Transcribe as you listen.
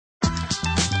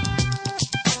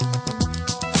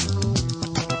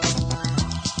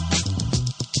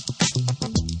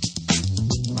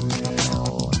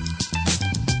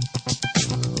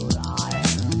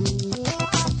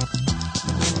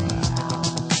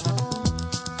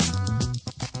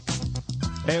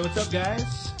Hey, what's up,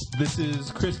 guys? This is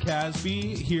Chris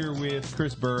Casby here with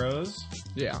Chris Burrows.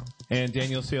 Yeah. And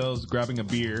Daniel Sales grabbing a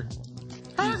beer.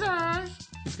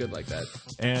 He's good like that.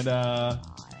 And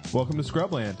welcome to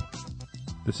Scrubland.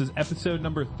 This is episode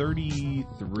number 33.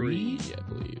 I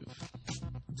believe.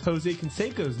 It's Jose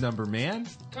Canseco's number, man.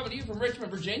 Coming to you from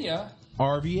Richmond, Virginia.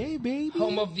 RVA, baby.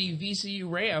 Home of the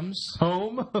VCU Rams.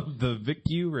 Home of the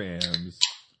VicU Rams.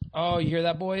 Oh, you hear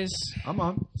that, boys? I'm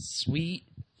on. Sweet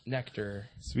nectar.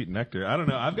 Sweet nectar. I don't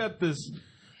know. I've got this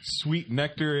sweet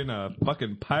nectar in a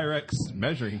fucking Pyrex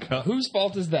measuring cup. Whose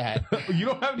fault is that? You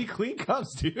don't have any clean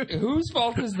cups, dude. Whose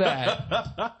fault is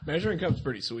that? Measuring cup's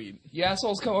pretty sweet. You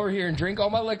assholes come over here and drink all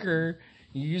my liquor.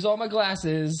 You use all my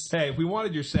glasses. Hey, if we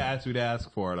wanted your sass, we'd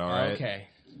ask for it, all right? Okay.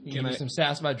 You give me some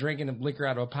sass about drinking liquor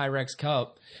out of a Pyrex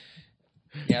cup.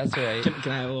 Yeah, that's right.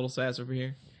 Can I have a little sass over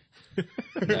here?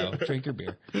 No, drink your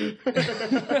beer.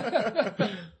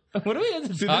 What do we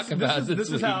have to talk about this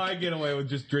week? is how I get away with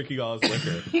just drinking all his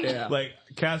liquor. Yeah. Like,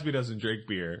 Casby doesn't drink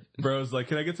beer. Bro's like,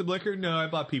 can I get some liquor? No, I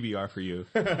bought PBR for you.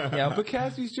 Yeah, But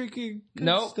Casby's drinking good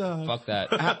nope. stuff. Fuck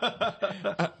that.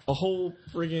 A whole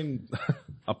friggin'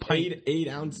 A pint. 8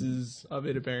 ounces of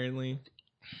it, apparently.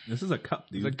 This is a cup,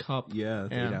 dude. It's a cup. Yeah,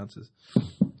 it's 8 ounces.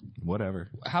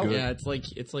 Whatever. How? Good. Yeah, it's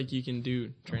like you can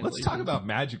do translation. Let's talk about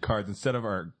magic cards instead of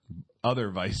our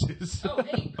other vices. Oh,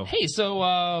 hey. Hey,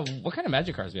 so what kind of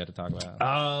magic cards we had to talk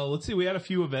about? Let's see. We had a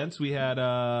few events. We had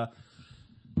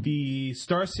the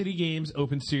Star City Games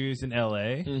Open Series in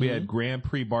LA. We had Grand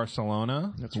Prix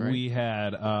Barcelona. That's right. We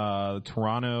had the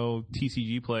Toronto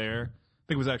TCG player. I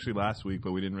think it was actually last week,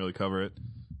 but we didn't really cover it.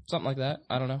 Something like that.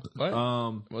 I don't know. What?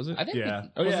 Was it? I think. Yeah.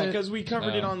 Oh, yeah, Was it- because we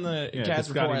covered it on the Yeah, cast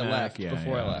the before Scotty I Mac, left. yeah,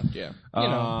 before yeah. I left, yeah. You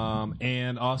know.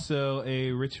 And also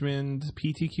a Richmond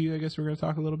PTQ, I guess we're going to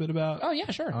talk a little bit about. Oh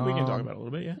yeah, sure. We can talk about it a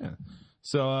little bit, yeah.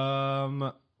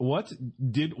 So, what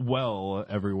did well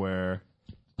everywhere?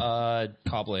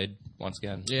 Cobblade once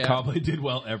again. Yeah. Cobblade did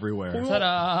well everywhere.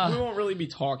 Ta-da! We won't really be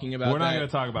talking about We're not that. going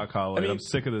to talk about Cobblade. I mean, I'm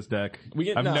sick of this deck.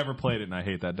 I've no. never played it, and I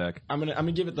hate that deck. I'm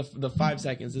gonna give it the 5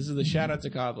 seconds. This is the shout out to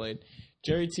Cobblade.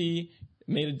 Jerry T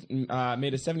made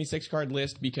a 76 card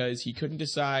list because he couldn't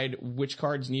decide which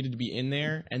cards needed to be in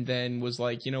there, and then was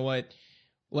like, you know what,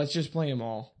 let's just play them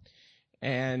all,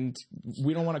 and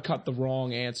we don't want to cut the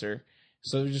wrong answer,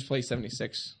 so we just play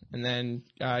 76. And then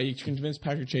he convinced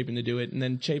Patrick Chapin to do it, and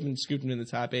then Chapin scooped him in the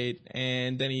top 8,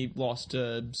 and then he lost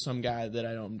to some guy that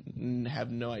I don't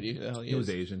have no idea who the hell he is. He was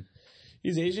Asian.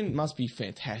 He's Asian. Must be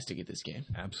fantastic at this game.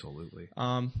 Absolutely.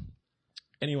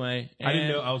 Anyway, I didn't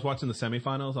know. I was watching the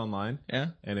semifinals online.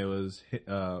 Yeah. And it was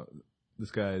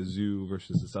this guy Zhu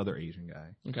versus this other Asian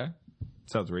guy. Okay.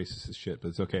 Sounds racist as shit, but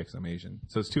it's okay because I'm Asian.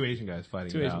 So it's 2 Asian guys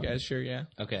fighting. 2 it Asian out. guys, sure, yeah.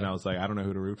 Okay. And I was like, I don't know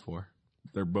who to root for.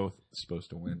 They're both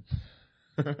supposed to win.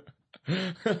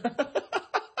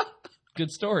 Good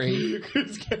story.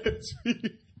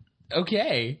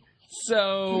 Okay.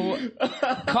 So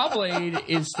Cobblade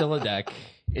is still a deck.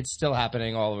 It's still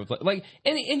happening all over the place. Like,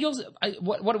 and you'll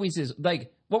what do we see?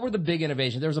 Like, what were the big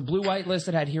innovations? There was a blue-white list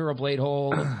that had Hero Blade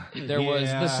Hold. There was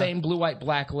the same blue-white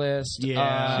black list.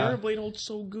 Hero Blade Hold's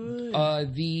so good. Uh-huh.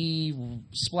 The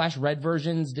Splash Red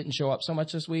versions didn't show up so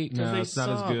much this week. No, they it's not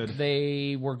as suck. good.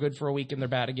 They were good for a week and they're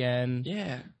bad again.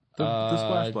 Yeah. The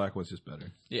Splash Black was just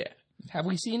better. Yeah. Have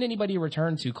we seen anybody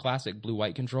return to classic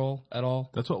blue-white control at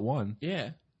all? That's what won.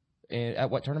 Yeah. At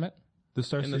what tournament? The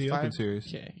Star In City the Open Series.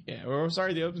 Okay. Yeah. Or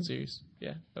sorry, the Open Series.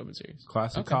 Yeah, Open Series.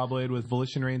 Classic Cobblade with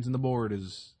Volition Reigns in the board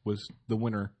was the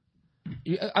winner.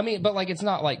 I mean, but like it's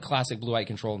not like classic blue-white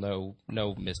control.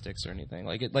 No mystics or anything.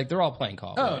 Like they're all playing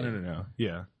Caw. Oh no.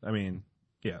 Yeah, I mean,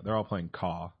 yeah, they're all playing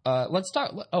Caw. Let's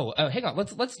talk. Hang on.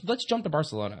 Let's jump to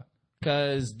Barcelona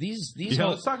because these.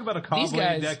 Let's talk about a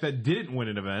Cobblade deck that didn't win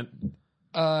an event.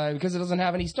 Because it doesn't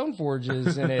have any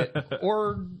Stoneforges in it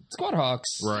or Squad Hawks.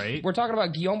 Right. We're talking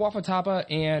about Guillaume Wafatapa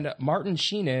and Martin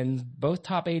Sheenan, both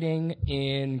top 8ing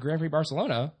in Grand Prix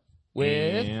Barcelona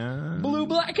with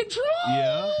blue-black control.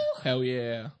 Yeah. Hell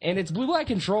yeah. And it's blue-black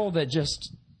control that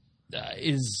just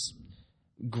is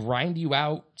grind you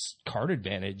out card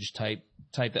advantage type.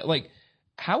 Like,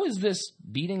 how is this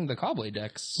beating the Cobblade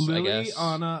decks? I guess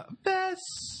Liliana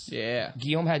Bess. Yeah.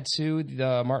 Guillaume had 2.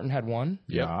 The Martin had 1.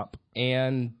 Yep.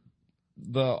 And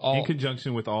in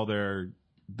conjunction with all their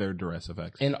duress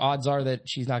effects. And odds are that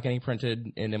she's not getting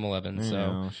printed in M11.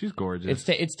 So she's gorgeous.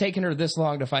 It's taken her this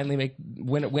long to finally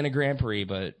win a Grand Prix,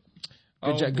 but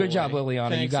good job,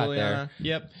 Liliana. Thanks, you got Liliana. there.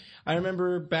 Yep. I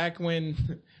remember back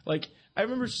when, like, I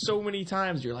remember so many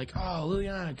times you're like, oh,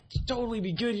 Liliana could totally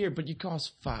be good here, but you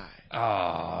cost 5.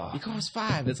 Oh. You cost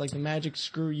 5. It's like the magic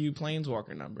screw you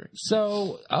planeswalker number.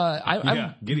 So,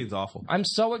 Gideon's awful. I'm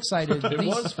so excited. It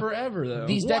was forever, though.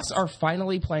 These decks are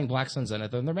finally playing Black Sun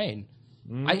Zenith in their main.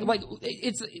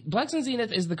 It's Black Sun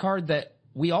Zenith is the card that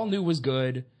we all knew was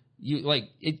good. You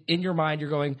in your mind, you're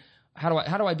going, how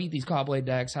do I beat these Cobblade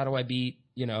decks? How do I beat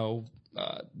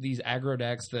these aggro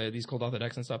decks, these Kuldotha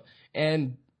decks and stuff?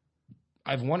 And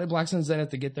I've wanted Black Sun Zenith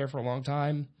to get there for a long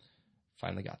time.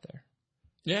 Finally got there.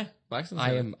 Yeah, Black Sun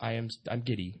Zenith. I'm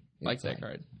giddy. Like that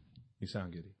card. You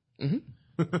sound giddy. Mm-hmm.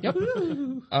 Yep.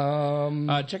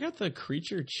 Check out the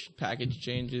creature package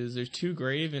changes. There's 2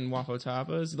 Grave and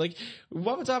Wafotapas. Like,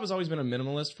 Wafotapa's always been a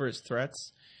minimalist for his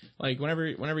threats. Like,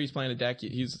 whenever he's playing a deck,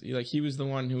 he was the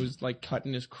one who was like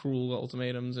cutting his cruel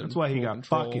ultimatums. And that's why he got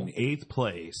control. fucking 8th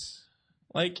place.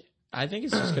 Like, I think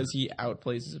it's just because he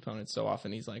outplays his opponents so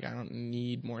often. He's like, I don't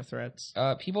need more threats.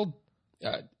 I'm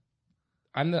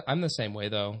the same way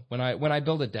though. When I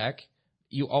build a deck,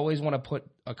 you always want to put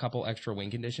a couple extra win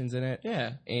conditions in it.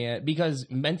 Yeah. And because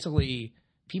mentally,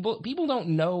 people don't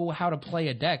know how to play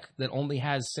a deck that only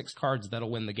has 6 cards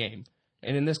that'll win the game.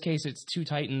 And in this case, it's 2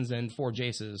 Titans and 4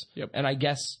 Jaces. Yep. And I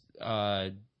guess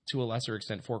to a lesser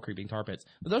extent 4 Creeping Tar Pits.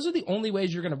 But those are the only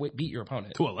ways you're going to beat your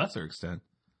opponent. To a lesser extent.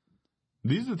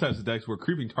 These are the types of decks where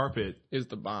Creeping Tar Pit is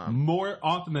the bomb. More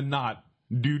often than not,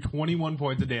 do 21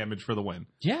 points of damage for the win.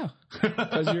 Yeah.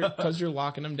 Because you're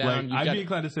locking them down. Like, I'd be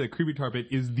inclined to say that Creeping Tar Pit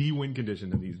is the win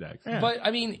condition in these decks. Yeah. But, I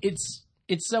mean, it's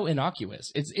so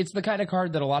innocuous. It's the kind of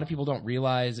card that a lot of people don't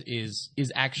realize is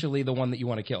actually the one that you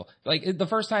want to kill. Like, the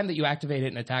first time that you activate it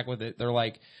and attack with it, they're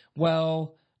like,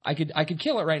 well, I could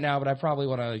kill it right now, but I probably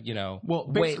want to,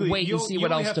 wait and see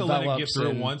what else develops. You let it get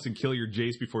through once and kill your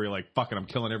Jace before you're like, fuck it, I'm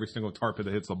killing every single Tar Pit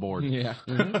that hits the board. Yeah.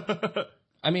 Mm-hmm.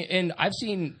 I mean, and I've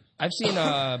seen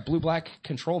blue-black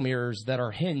control mirrors that are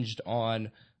hinged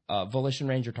on Volition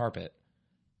Ranger Tar Pit,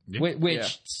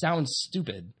 which sounds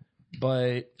stupid,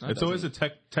 but it's always a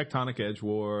Tectonic Edge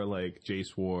war, like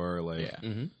Jace war, like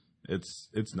mm-hmm.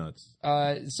 it's nuts.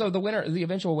 So the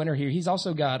eventual winner here, he's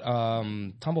also got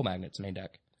Tumble Magnets main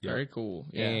deck. Yep. Very cool.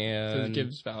 Yeah. And so it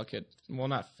gives Valakut, well,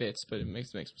 not fits, but it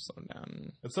makes him slow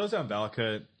down. It slows down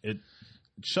Valakut. It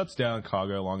shuts down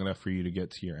Kaga long enough for you to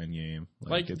get to your end game.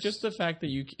 Like just the fact that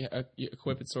you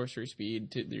equip its sorcery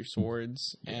speed to your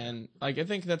swords, and like I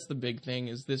think that's the big thing.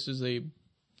 Is this is a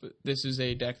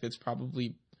deck that's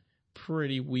probably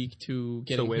pretty weak to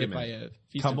getting hit by a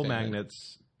Feast Tumble of Famine.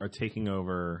 Magnets are taking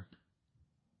over,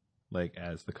 like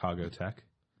as the Kago tech.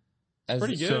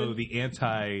 Pretty good. So the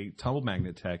anti-Tumble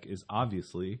Magnet tech is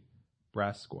obviously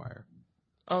Brass Squire.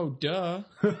 Oh, duh.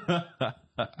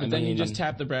 But then you just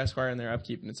tap the Brass Squire in their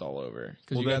upkeep and it's all over.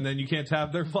 Well, then you can't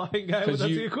tap their flying guy without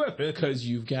the equipment. Because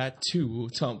you've got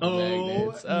 2 Tumble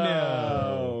Magnets.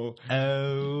 No.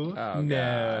 Oh,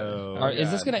 no.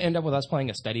 Is this going to end up with us playing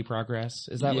a steady progress?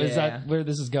 Is that where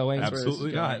this is going?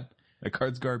 Absolutely not. That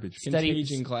card's garbage.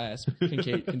 Contagion class.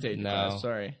 Contagion class.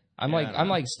 Sorry. I'm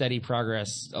like steady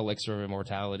progress elixir of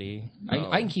immortality.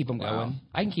 I can keep them going.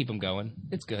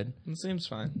 It's good. It seems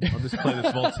fine. I'll just play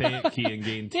this Voltaic key and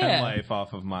gain 10 life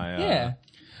off of my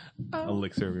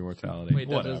elixir of immortality. Wait,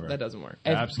 that doesn't work.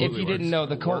 Absolutely. If you didn't know,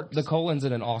 the colon's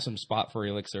in an awesome spot for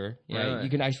elixir. Yeah, right.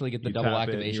 You can actually get the double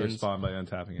activations. You respond by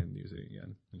untapping it and using it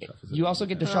again. You also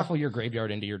get to shuffle your graveyard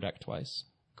into your deck twice.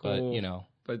 Cool.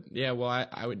 But But yeah, well,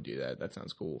 I would do that. That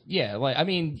sounds cool. Yeah, like I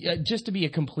mean, just to be a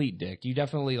complete dick, you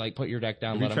definitely like put your deck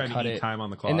down, let them cut it, time on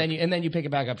the clock, and then you pick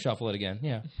it back up, shuffle it again.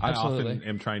 Yeah, I absolutely. often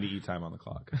am trying to eat time on the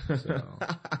clock. So.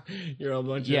 You're a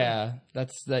bunch.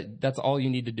 That's all you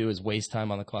need to do is waste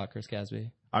time on the clock, Chris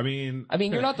Casby. I mean,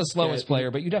 you're not the slowest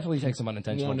player, but you definitely take some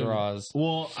unintentional draws.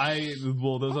 Well,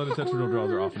 those unintentional draws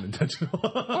are often intentional.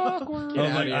 Awkward.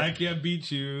 I can't beat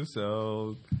you,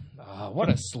 so. What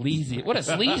a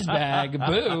sleaze bag.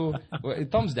 Boo.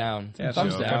 Thumbs down. Yeah,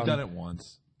 thumbs down. I've done it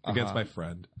once against my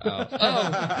friend.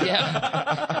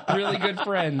 Yeah. Really good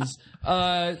friends.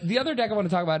 The other deck I want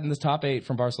to talk about in this top 8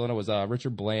 from Barcelona was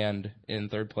Richard Bland in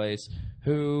 3rd place,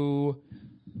 who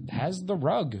has the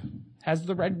rug. Has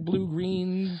the red, blue,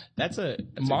 green. That's a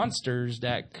monsters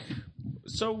deck.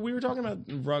 So we were talking about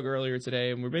Rug earlier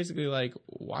today, and we're basically like,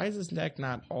 why is this deck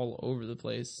not all over the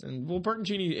place? And well,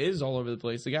 Bertoncini is all over the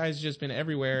place. The guy's just been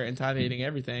everywhere and top hating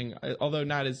everything, although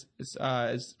not as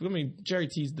Jerry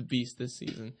T's the beast this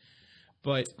season.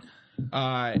 But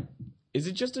is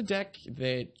it just a deck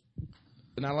that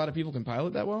not a lot of people can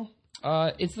pilot that well?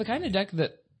 It's the kind of deck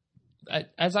that,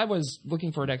 as I was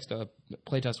looking for a deck to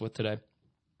playtest with today,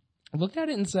 I looked at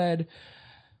it and said,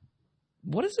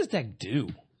 what does this deck do?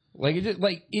 Like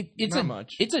it's Not a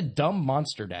much. It's a dumb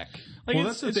monster deck. Like Well,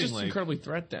 it's, that's the it's thing, just like, incredibly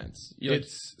threat dense.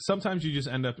 It's sometimes you just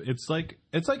end up. It's like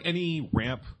any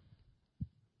ramp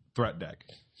threat deck.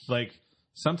 Like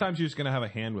sometimes you're just gonna have a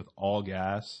hand with all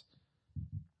gas,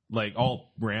 like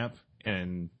all ramp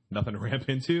and nothing to ramp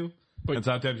into. And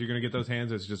sometimes you're going to get those hands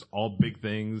that's just all big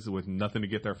things with nothing to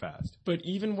get there fast. But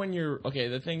even when you're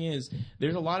the thing is,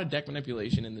 there's a lot of deck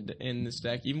manipulation in this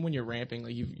deck. Even when you're ramping,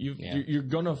 like you're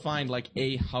gonna find like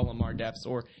a Halimar Depths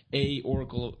or an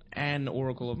Oracle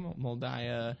of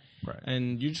Moldiah, Right.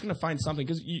 and you're just gonna find something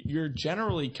because you're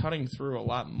generally cutting through a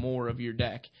lot more of your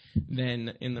deck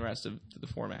than in the rest of the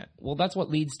format. Well, that's what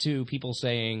leads to people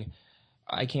saying,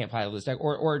 I can't pilot this deck,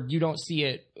 or you don't see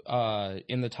it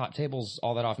in the top tables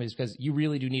all that often, is because you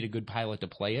really do need a good pilot to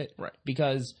play it. Right.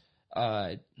 Because,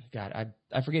 God,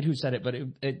 I forget who said it, but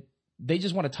they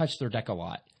just want to touch their deck a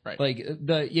lot. Right. Like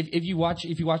if you watch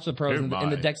the pros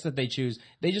and the decks that they choose,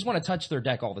 they just want to touch their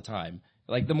deck all the time.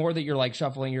 Like the more that you're like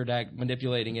shuffling your deck,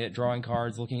 manipulating it, drawing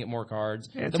cards, looking at more cards,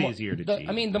 it's easier to cheat.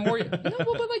 I mean, the more but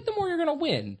like the more you're gonna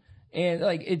win, and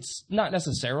like it's not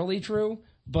necessarily true,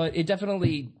 but it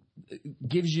definitely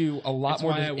gives you a lot That's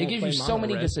more. why I It won't gives play you so mono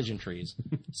many red. decision trees,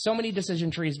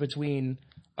 between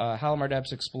Halimar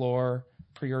Depths, Explore,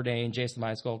 Preordained, Jace the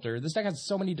Mind Sculptor. This deck has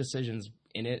so many decisions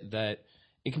in it that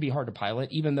it can be hard to pilot,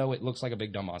 even though it looks like a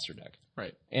big dumb monster deck.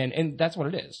 Right. And that's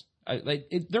what it is.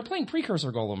 They're playing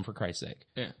Precursor Golem, for Christ's sake.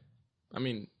 Yeah. I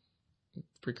mean,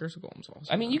 Precursor Golems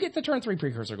also. I mean, you get the turn 3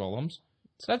 Precursor Golems.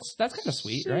 So that's kind of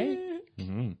sweet, right?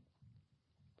 Mm-hmm.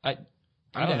 I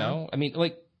don't know. I mean,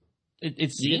 like it You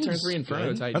seems get turn 3 Inferno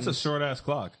good. Titans. That's a short ass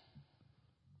clock.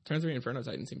 Turn 3 Inferno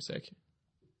Titan seems sick.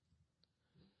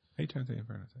 Hey, turn the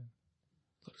Inferno.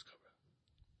 Lotus Cobra.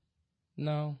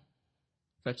 No,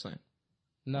 Fetch land.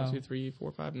 no, 1, 2, 3,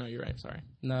 4, 5. No, you're right. Sorry.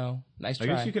 no. Nice I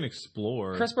try. guess you can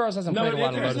explore. Chris Burrows hasn't played a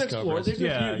lot of Lotus Cobras.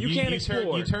 Yeah, you can't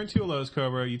explore. You turn 2 Lotus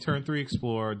Cobra, you turn 3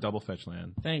 Explore, double fetch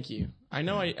land. Thank you. I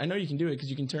know you can do it because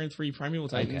you can turn 3 Primeval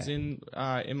Titans in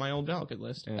my old Valakut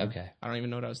list. Yeah. Okay, I don't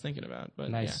even know what I was thinking about, but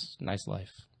nice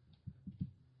life,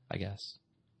 I guess.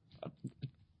 yeah.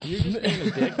 You're just being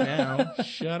a dick now.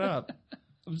 Shut up.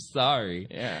 I'm sorry.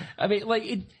 Yeah. I mean, like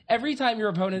every time your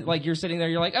opponent, like you're sitting there,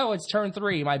 you're like, oh, it's turn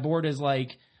 3. My board is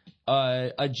like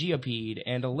a Geopede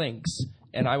and a Lynx,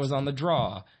 and I was on the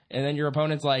draw. And then your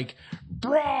opponent's like,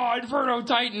 draw Inferno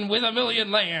Titan with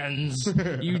 1,000,000 lands.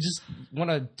 You just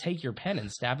want to take your pen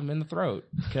and stab him in the throat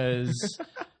because,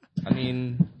 I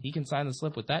mean, he can sign the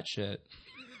slip with that shit.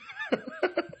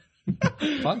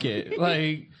 Fuck it.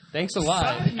 Like, thanks a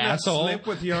lot, asshole. Slip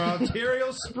with your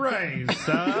arterial sprays,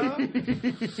 huh?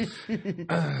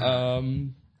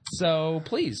 So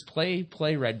please play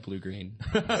red, blue, green.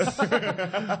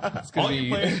 All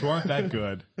your players weren't that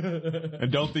good,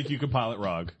 and don't think you can pilot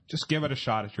Rog. Just give it a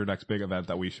shot at your next big event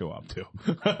that we show up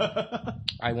to.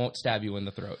 I won't stab you in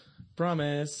the throat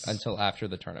Promise. until after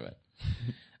the tournament.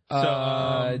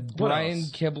 what Brian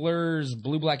else? Kibler's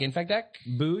blue-black infect deck.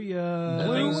 Booyah!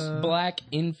 Blue-black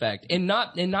infect, and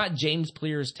not James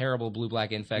Clear's terrible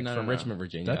blue-black infect No, from no. Richmond,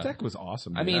 Virginia. That deck was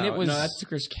awesome. I dude. mean, it was. No, that's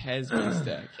Chris Kesby's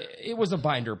deck. It was a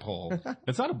binder pull.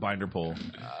 it's not a binder pull.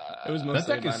 It was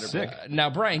mostly That deck a is binder sick. pull. Now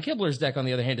Brian Kibler's deck, on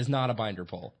the other hand, is not a binder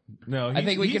pull. No, I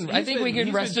think we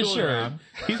can rest assured.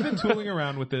 He's been tooling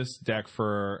around with this deck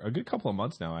for a good couple of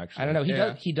months now. Actually, I don't know.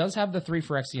 Yeah. He does have the 3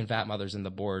 Phyrexian Vat Mothers in the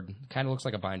board. Kind of looks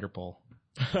like a binder pull.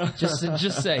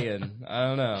 Just saying. I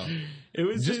don't know. It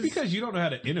was Just because you don't know how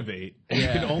to innovate, you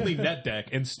can only net deck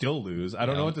and still lose. I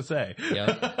don't know what to say.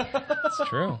 Yeah, it's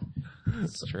true.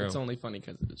 It's true. It's only funny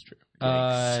because it is true.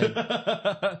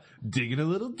 Digging a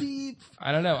little deep.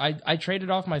 I don't know. I traded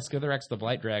off my Skithirex the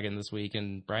Blight Dragon this week,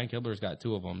 and Brian Kibler's got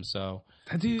 2 of them. So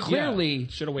clearly,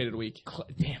 Should have waited a week.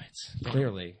 damn it.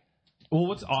 Clearly, Well,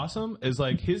 what's awesome is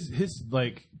like his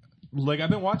like I've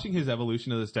been watching his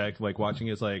evolution of this deck, like watching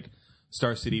his like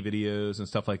Star City videos and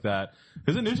stuff like that.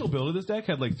 His initial build of this deck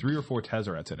had like 3 or 4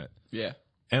 Tezzerets in it. Yeah.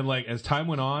 And like as time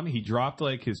went on, he dropped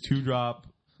like his 2-drop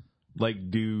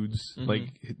like dudes.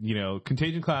 Like, you know,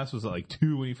 Contagion class was at like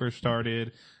 2 when he first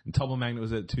started, and Tumble Magnet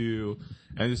was at 2.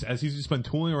 And just as he's just been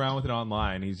tooling around with it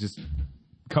online, he's just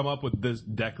come up with this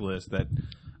deck list that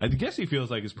I guess he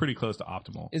feels like is pretty close to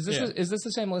optimal. is this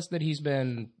the same list that he's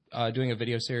been doing a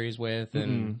video series with,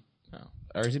 and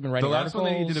or has he been writing The last articles?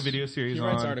 one that he did a video series He on.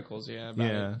 writes articles, about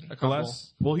Yeah. it. A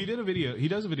couple. He did a video. He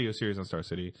does a video series on Star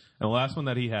City, and the last one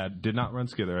that he had did not run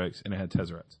Skithirex, and it had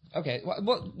Tezzerets. Okay,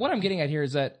 what I'm getting at here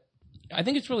is that I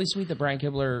think it's really sweet that Brian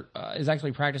Kibler is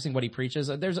actually practicing what he preaches.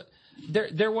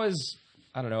 There was,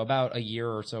 I don't know, about a year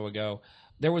or so ago,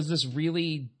 there was this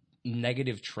really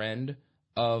negative trend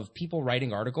of people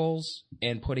writing articles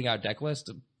and putting out deck lists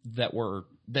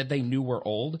that they knew were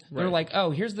old. They're like,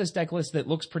 oh, here's this deck list that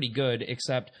looks pretty good,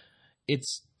 except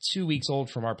it's 2 weeks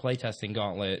old from our playtesting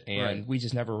gauntlet, and we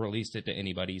just never released it to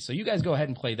anybody. So you guys go ahead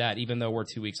and play that, even though we're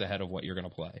 2 weeks ahead of what you're going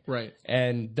to play. Right.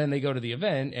 And then they go to the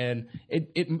event, and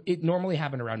it normally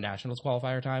happened around Nationals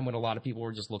qualifier time when a lot of people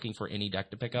were just looking for any deck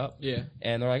to pick up. Yeah.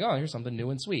 And they're like, oh, here's something new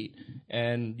and sweet.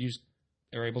 And you just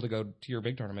are able to go to your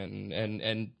big tournament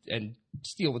and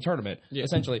steal the tournament,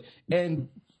 essentially. And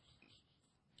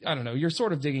I don't know, you're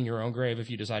sort of digging your own grave if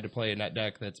you decide to play a net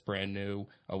deck that's brand new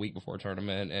a week before a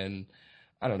tournament. And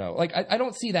I don't know, like I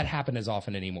don't see that happen as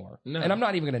often anymore. No. And I'm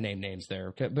not even going to name names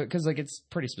there because like it's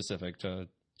pretty specific to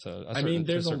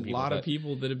there's a lot of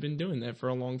people that have been doing that for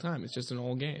a long time. It's just an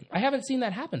old game. I haven't seen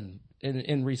that happen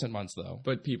in recent months though.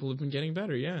 But people have been getting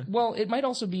better, yeah. Well, it might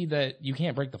also be that you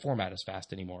can't break the format as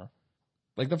fast anymore.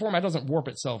 Like the format doesn't warp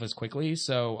itself as quickly,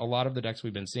 so a lot of the decks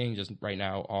we've been seeing just right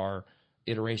now are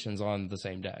iterations on the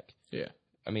same deck. Yeah.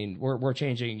 I mean, we're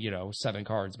changing, 7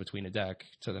 cards between a deck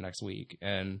to the next week,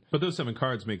 but those 7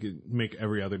 cards make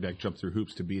every other deck jump through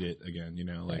hoops to beat it again.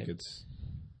 Like it's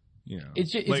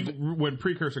like when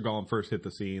Precursor Golem first hit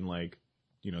the scene,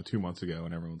 2 months ago,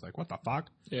 and everyone's like, "What the fuck?"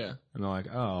 Yeah, and they're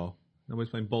like, "Oh, nobody's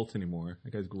playing Bolts anymore.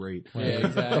 That guy's great." Yeah,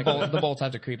 exactly. the bolts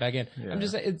have to creep back in. Yeah. I'm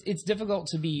just saying, it's difficult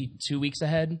to be 2 weeks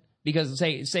ahead. Because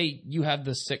say you have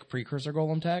the sick Precursor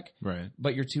Golem tech, right?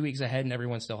 But you're 2 weeks ahead and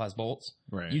everyone still has bolts,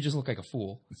 right? You just look like a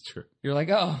fool. That's true. You're like,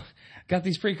 oh, got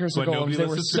these Precursor Golems. They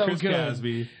were so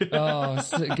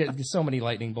good. Get so many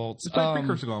lightning bolts.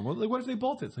 Precursor Golem. What if they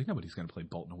bolt it? It's like nobody's going to play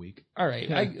Bolt in a week. All right,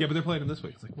 yeah, but they're playing them this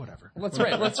week. It's like whatever. Let's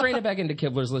rein it back into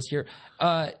Kibler's list here.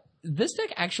 This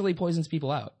deck actually poisons people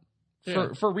out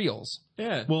for reals.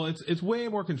 Yeah. Well, it's way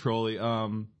more controlly.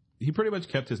 He pretty much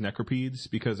kept his Necropedes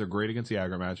because they're great against the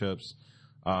aggro matchups.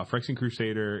 Phyrexian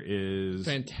Crusader is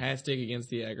fantastic against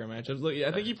the aggro matchups. Look,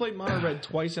 I think he played Mono Red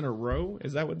twice in a row.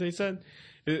 Is that what they said?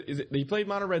 He played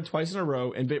Mono Red twice in a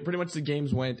row, and pretty much the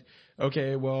games went,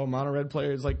 okay, well, Mono Red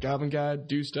players like Goblin God,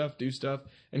 do stuff,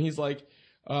 and he's like,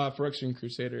 Phyrexian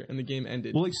Crusader, and the game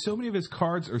ended. Well, so many of his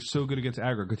cards are so good against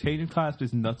aggro. Contagion Clasp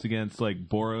is nuts against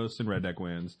Boros and Red Deck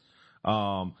wins.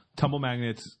 Tumble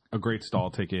Magnet's a great stall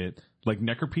ticket.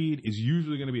 Necropede is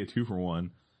usually going to be a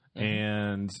 2-for-1.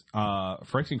 And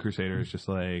Phyrexian Crusader is just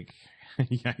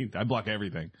yeah, I block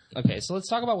everything. Okay, so let's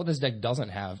talk about what this deck doesn't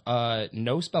have.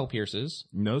 No Spell Pierces.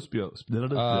 No spell.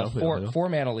 4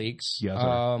 mana leaks. Yes,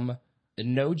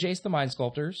 no Jace the Mind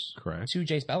Sculptors. Correct. 2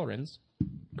 Jace Bellerins.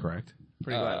 Correct.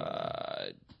 Pretty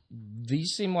glad.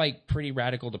 These seem like pretty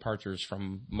radical departures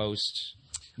from most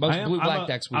blue-black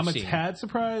decks we've seen. I'm a tad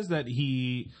surprised that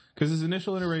because his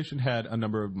initial iteration had a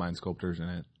number of Mind Sculptors in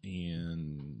it,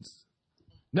 and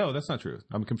no, that's not true.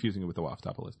 I'm confusing it with the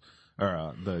Waftapa list,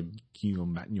 or the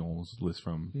Guillaume Magnon's list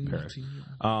from Paris.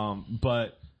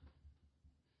 But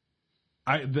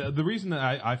the reason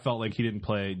that I felt like he didn't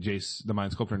play Jace the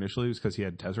Mind Sculptor initially was because he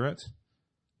had Tezzerets,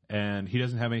 and he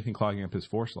doesn't have anything clogging up his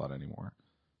 4 slot anymore.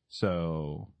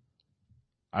 So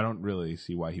I don't really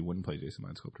see why he wouldn't play Jace the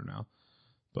Mind Sculptor now.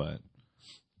 But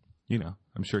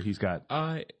I'm sure he's got.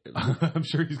 I'm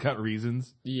sure he's got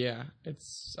reasons. Yeah,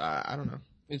 it's. I don't know.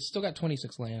 It's still got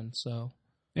 26 land, so.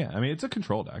 Yeah, I mean it's a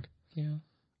control deck. Yeah.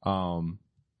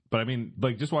 But I mean,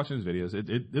 just watching his videos,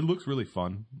 it looks really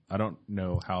fun. I don't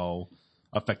know how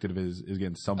effective it is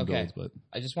against some builds, but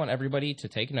I just want everybody to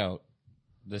take note.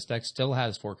 This deck still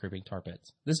has 4 Creeping Tar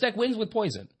Pits. This deck wins with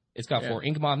poison. It's got 4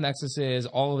 Ink Mob Nexuses.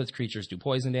 All of its creatures do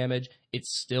poison damage.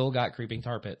 It's still got Creeping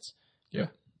Tar Pits. Yeah.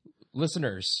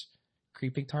 Listeners,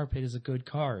 Creeping Tar Pit is a good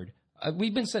card.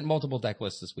 We've been sent multiple deck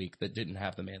lists this week that didn't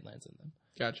have the man lands in them.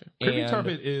 Gotcha. Creeping Tar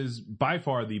Pit is by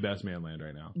far the best man land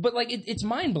right now. But it's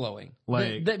mind blowing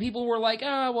that people were like,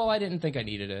 well, I didn't think I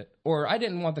needed it, or I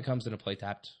didn't want the comes in a play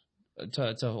tapped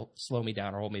to slow me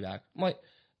down or hold me back. I'm like,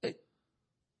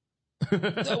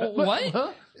 what?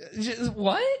 Huh?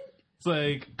 What?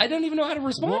 It's I don't even know how to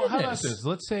respond to this. How about this?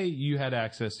 Let's say you had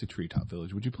access to Treetop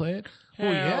Village. Would you play it?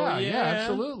 Hell yeah,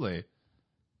 absolutely.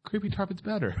 Creepy Tar Pit's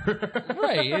better.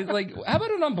 Right. How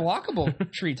about an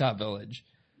unblockable Treetop Village?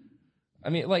 I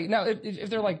mean, now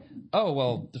if they're like, oh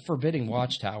well, the Forbidding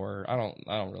Watchtower, I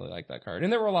don't really like that card.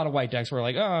 And there were a lot of white decks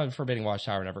where Forbidding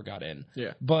Watchtower never got in.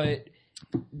 Yeah. But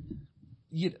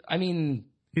I mean,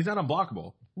 he's not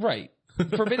unblockable. Right.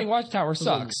 Forbidding Watchtower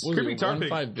sucks. Creeping Tar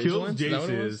Pit kills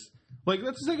Jaces.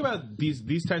 Let's think about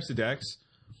these types of decks.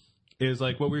 Is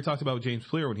what we were talking about with James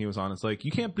Fleer when he was on. It's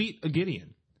you can't beat a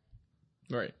Gideon.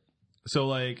 Right.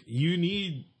 So you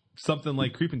need something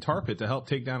like Creeping Tar Pit to help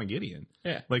take down a Gideon.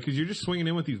 Yeah. Because you're just swinging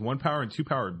in with these 1 power and 2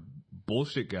 power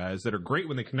bullshit guys that are great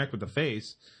when they connect with the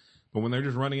face, but when they're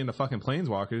just running into fucking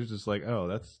planeswalkers, just oh,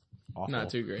 that's awful. Not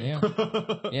too great. Yeah.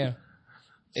 Yeah.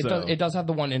 So- It does have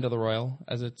the one into the royal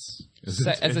as it's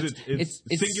It's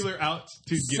singular out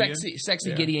to Gideon.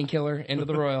 sexy Gideon killer into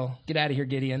the royal. Get out of here,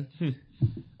 Gideon.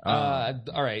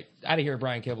 All right, out of here,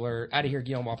 Brian Kibler. Out of here,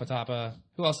 Guillermo Patapa.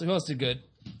 Who else did good?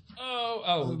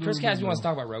 Chris Casby wants to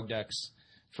talk about rogue decks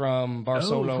from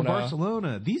Barcelona. From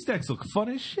Barcelona. These decks look fun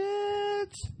as shit.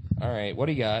 All right, what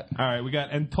do you got? All right, we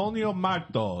got Antonio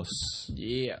Martos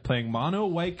Yeah. playing mono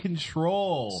white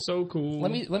control. So cool.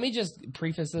 Let me just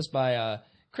preface this by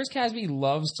Chris Casby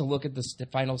loves to look at the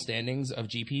final standings of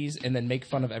GPs and then make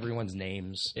fun of everyone's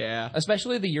names. Yeah.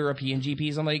 Especially the European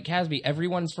GPs. I'm like, Casby,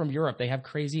 everyone's from Europe. They have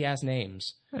crazy ass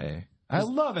names. Hey, I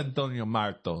love Antonio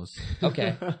Martos.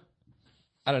 Okay.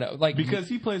 I don't know. Like Because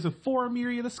he plays with 4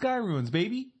 Myriad of Sky Ruins,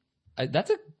 baby.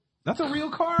 That's That's a real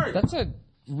card. a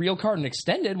real card and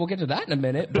extended. We'll get to that in a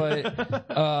minute,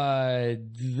 but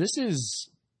this is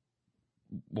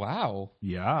wow.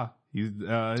 Yeah. He's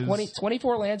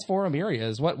 24 lands, 4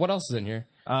 Amirias. What else is in here?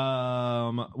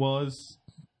 well,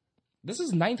 This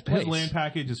is 9th place. his land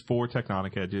package is 4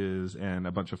 Tectonic Edges and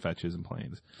a bunch of fetches and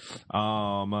planes.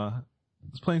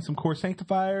 He's playing some Core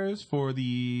Sanctifiers for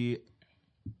the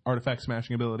artifact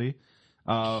smashing ability.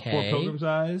 4 Pilgrim's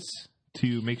Eyes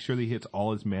to make sure that he hits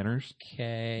all his manners.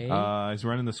 Okay. He's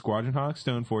running the Squadron Hawk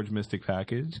Stoneforge Mystic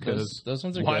package. Those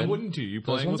ones are why good. wouldn't you? You're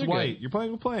playing with ones are white. good. You're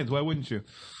playing with planes. Why wouldn't you?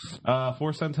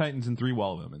 4 Sun Titans and 3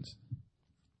 Wall of Omens.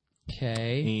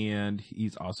 Okay. And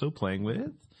he's also playing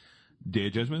with Day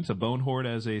of Judgments, a Bone Horde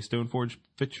as a Stoneforge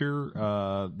feature,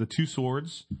 the 2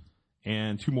 swords,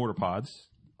 and 2 Mortar Pods,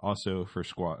 also for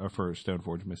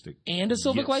Stoneforge Mystic. And a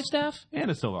Silver Life Staff? And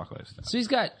a Silver Life Staff. So he's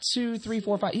got 2, 3,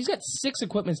 4, 5. He's got 6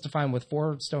 equipments to find with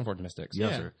 4 Stoneforge Mystics.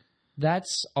 Yes, Yeah. sir.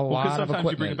 That's a Well, lot because of sometimes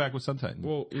equipment. you bring it back with Sun Titan.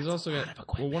 Well, he's also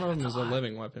got. Well, one of them is a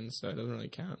living weapon, so it doesn't really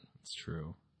count. It's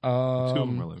true. 2 of them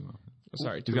Um, are living. Oh,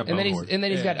 sorry. He's got and then Bone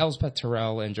he's Horde. got Elspeth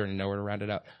Terrell and Journey Nowhere to round it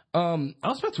out.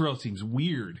 Elspeth Terrell seems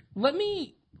weird. Let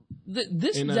me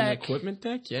this In an deck. equipment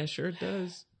deck? Yeah, sure it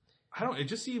does. It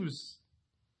just seems.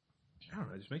 I don't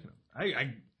know. Just making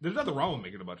them. There's nothing wrong with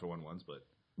making a bunch of 1/1s, but.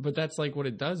 But that's like what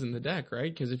it does in the deck,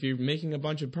 right? Because if you're making a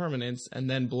bunch of permanents and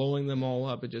then blowing them all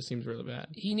up, it just seems really bad.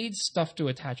 He needs stuff to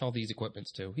attach all these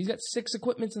equipments to. He's got 6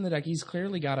 equipments in the deck. He's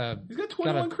clearly got He's got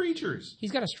 21 creatures.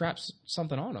 He's got to strap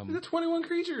something on He's them. got 21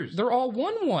 creatures. They're all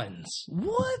 1/1s.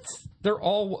 What? They're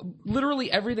all literally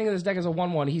everything in this deck is a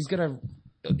 1/1. He's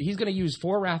gonna use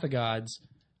 4 Wrath of Gods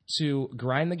to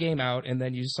grind the game out, and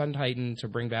then use Sun Titan to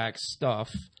bring back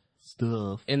stuff,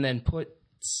 and then put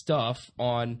stuff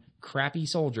on crappy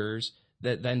soldiers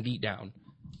that then beat down.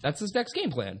 That's this deck's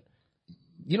game plan.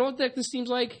 You know what deck this seems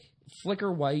like?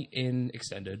 Flicker White in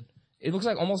Extended. It looks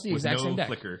like almost the With exact no same deck.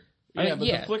 flicker. I mean,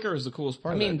 The flicker is the coolest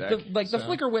part I mean, of that deck. the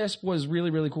Flicker Wisp was really,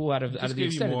 really cool out of Just the give you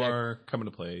Extended deck. more coming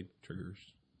to play triggers.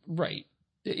 Right.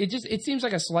 It seems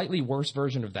like a slightly worse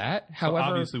version of that. So However,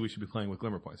 obviously we should be playing with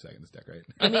Glimmer Point Stag in this deck, right?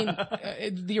 I mean,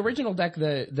 the original deck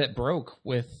that broke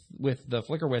with the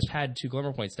Flicker Wisp had 2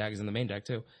 Glimmer Point Stags in the main deck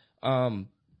too.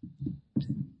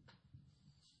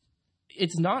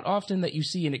 It's not often that you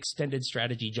see an extended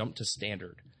strategy jump to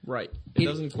standard. Right. It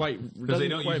doesn't quite Because they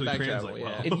don't usually back translate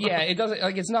travel, well. It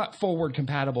doesn't it's not forward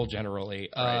compatible generally.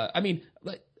 Right. I mean,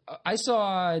 I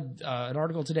saw an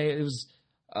article today. It was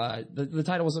the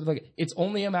title was like, "It's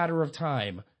only a matter of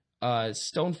time."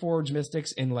 Stoneforge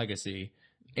Mystics in Legacy.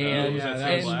 And, was that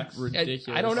Sam and- Black's? and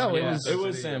Ridiculous. I don't know. Yeah, It it was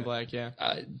was Sam Black, yeah.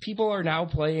 people are now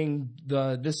playing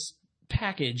this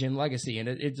package in Legacy, and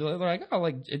they're like, oh,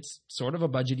 like it's sort of a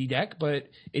budgety deck, but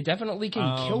it definitely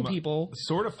can kill people.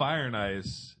 Sword of Fire and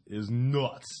Ice is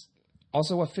nuts.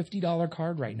 Also, a $50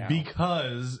 card right now.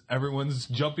 Because everyone's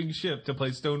jumping ship to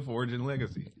play Stoneforge in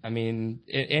Legacy. I mean,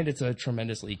 and it's a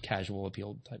tremendously casual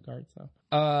appeal type card. So,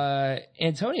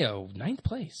 Antonio, 9th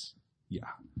place. Yeah.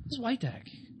 This is white deck.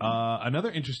 Another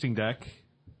interesting deck.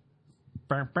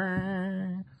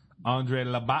 Andre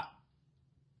Labat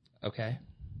Okay.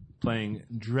 playing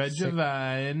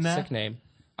Dredgevine. Sick name.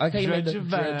 I like how you made the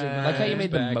Dredgevine. like how you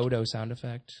made the Back. Moto sound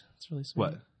effect. That's really sweet.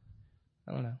 What?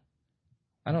 I don't know.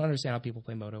 I don't understand how people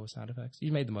play Moto with sound effects.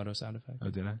 You made the Moto sound effect. Oh,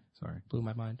 did I? Sorry. Blew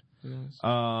my mind.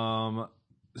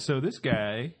 So this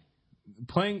guy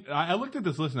playing, I looked at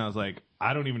this list and I was like,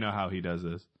 I don't even know how he does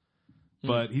this.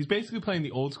 But he's basically playing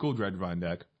the old school Dredgevine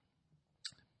deck.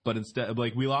 But instead,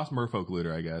 like, we lost Merfolk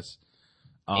Looter, I guess.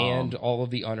 And all of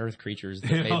the unearthed creatures that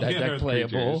made all that the deck unearthed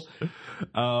playable.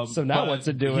 So now what's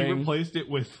it doing? He replaced it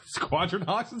with Squadron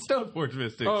Hawks and Stoneforge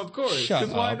Mystics. Oh, of course. Shut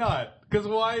Because why up. not? Because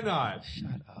why not?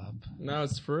 Shut up. No,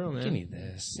 it's for real, man. Give me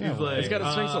this. He's like, It's got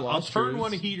a Sphinx of I'll Lost turn Truths.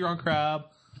 one Hedron Crab.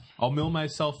 I'll mill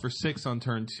myself for 6 on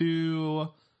turn 2.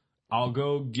 I'll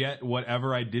go get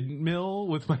whatever I didn't mill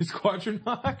with my Squadron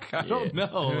Hawk. I don't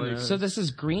know. So this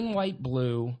is green, white,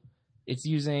 blue. It's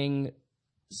using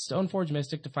Stoneforge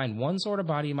Mystic to find 1 Sword of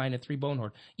Body in Mind and 3 Bone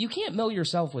Horde. You can't mill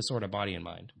yourself with Sword of Body in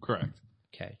Mind. Correct.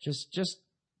 Okay, just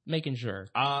making sure.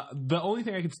 The only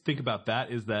thing I can think about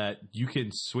that is that you can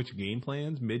switch game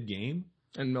plans mid-game.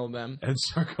 And mill them. And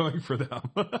start going for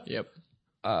them. Yep.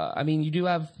 I mean, you do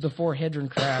have the 4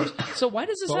 Hedron crabs. So why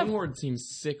does this Bone have... Horde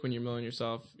seems sick when you're milling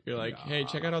yourself. You're like, hey,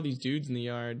 check out all these dudes in the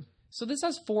yard. So this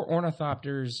has 4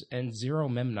 Ornithopters and 0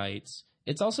 Memnites.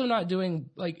 It's also not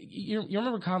doing, like, you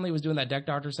remember Conley was doing that Deck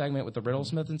Doctor segment with the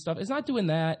Riddlesmith and stuff? It's not doing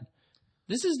that.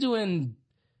 This is doing...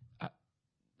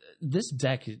 this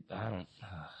deck,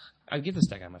 I get this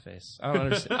deck out of my face. I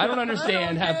don't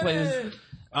understand how it plays.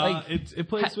 Like, it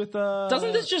plays with...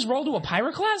 doesn't this just roll to a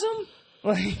Pyroclasm?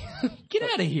 Like, get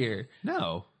out of here.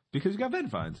 No, because you got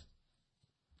Vengevines.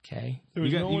 Okay.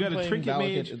 You got a Trinket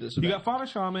Mage. You got Fauna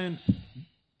Shaman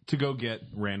to go get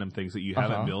random things that you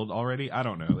haven't built already. I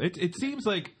don't know. It seems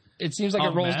like... It seems like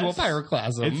it rolls to a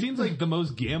Pyroclasm. It seems like the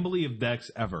most gambly of decks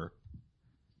ever.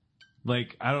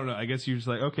 Like, I don't know. I guess you're just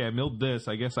like, okay, I milled this.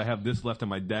 I guess I have this left in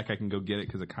my deck. I can go get it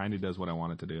because it kind of does what I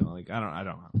want it to do. Like, I don't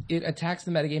know. It attacks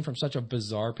the metagame from such a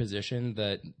bizarre position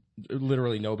that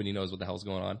literally nobody knows what the hell's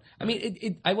going on. I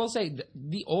mean, I will say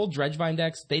the old Dredgevine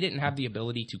decks, they didn't have the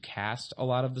ability to cast a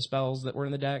lot of the spells that were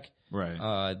in the deck.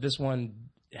 Right. This one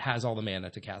has all the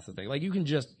mana to cast the thing. Like, you can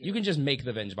just make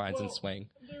the Vengevines and swing.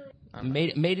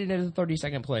 Made it into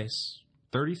 32nd place.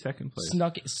 32nd place.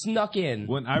 Snuck in.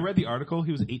 When I read the article,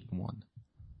 he was 8-1.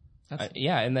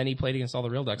 Yeah, and then he played against all the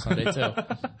real decks on day 2.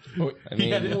 I mean, he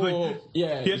had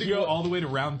to go all the way to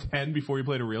round 10 before he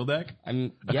played a real deck.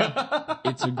 Yeah,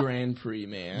 it's a Grand Prix,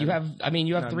 man. You have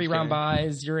 3-round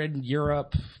buys. You're in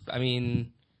Europe. I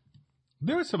mean,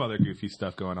 there was some other goofy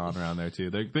stuff going on around there too.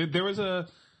 There was a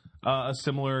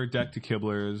similar deck to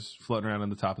Kibler's floating around on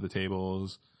the top of the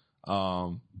tables.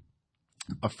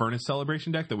 A Furnace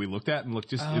Celebration deck that we looked at and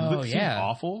seemed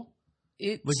awful.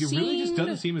 It really just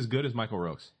doesn't seem as good as Michael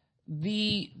Rokes.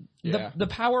 The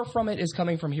power from it is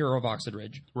coming from Hero of Oxid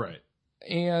Ridge. Right.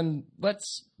 And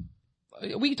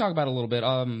we can talk about it a little bit.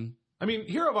 I mean,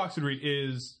 Hero of Oxid Ridge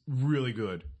is really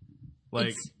good.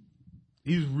 Like,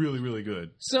 he's really, really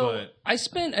good. So I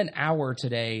spent an hour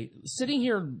today sitting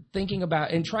here thinking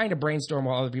about and trying to brainstorm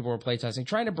while other people were playtesting,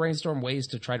 trying to brainstorm ways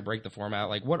to try to break the format.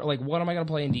 Like what am I going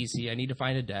to play in DC? I need to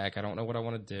find a deck. I don't know what I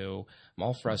want to do. I'm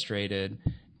all frustrated.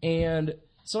 And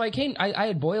so I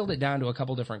had boiled it down to a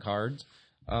couple different cards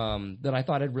that I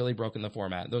thought had really broken the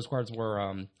format. Those cards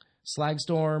were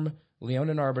Slagstorm,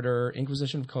 Leonin Arbiter,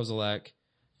 Inquisition of Kozilek,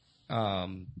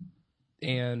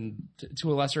 and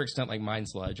to a lesser extent, like Mind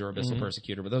Sludge or Abyssal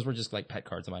Persecutor, but those were just like pet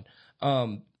cards of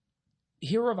mine.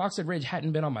 Hero of Oxid Ridge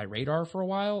hadn't been on my radar for a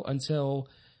while until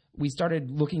we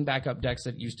started looking back up decks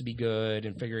that used to be good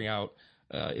and figuring out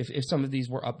if some of these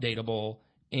were updatable.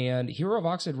 And Hero of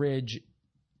Oxid Ridge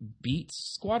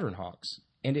beats Squadron Hawks,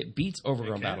 and it beats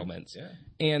Overgrown Battlements. Yeah.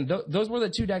 And those were the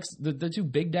two decks, the two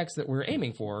big decks that we're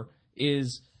aiming for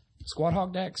is Squad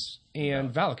Hawk decks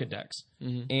and Valakut decks.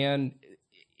 Mm-hmm. And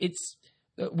it's...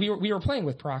 We were playing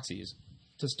with proxies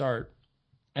to start,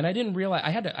 and I didn't realize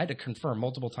I had to confirm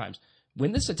multiple times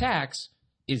when this attacks.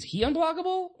 Is he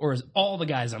unblockable or is all the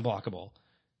guys unblockable?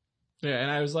 Yeah, and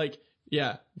I was like,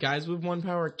 yeah, guys with 1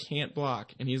 power can't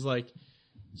block, and he's like,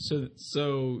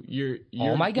 so you're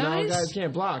all my guys? All guys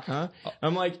can't block, huh?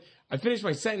 I'm like, I finished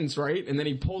my sentence right, and then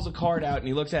he pulls a card out and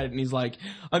he looks at it and he's like,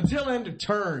 until end of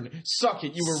turn, suck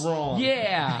it, you were wrong.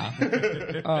 Yeah.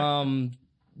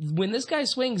 When this guy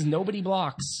swings, nobody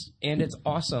blocks, and it's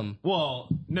awesome. Well,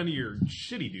 none of your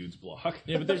shitty dudes block.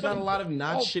 Yeah, but there's not a lot of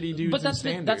shitty dudes. But that's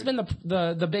been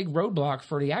the big roadblock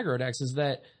for the aggro decks is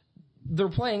that they're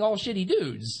playing all shitty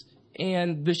dudes,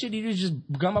 and the shitty dudes just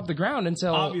gum up the ground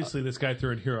until. Obviously, this guy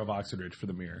threw in Hero of Oxid Ridge for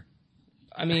the mirror.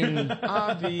 I mean,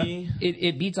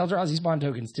 it beats Eldrazi spawn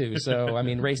tokens too. So I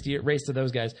mean, race to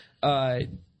those guys.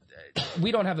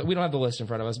 We don't have the list in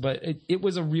front of us, but it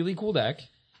was a really cool deck.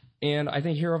 And I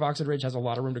think Hero of Oxid Ridge has a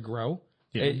lot of room to grow.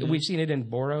 Yeah. We've seen it in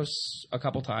Boros a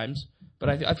couple times.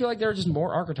 But I feel like there are just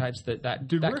more archetypes that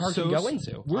card can go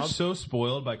into. We're so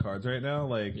spoiled by cards right now.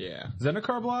 Like,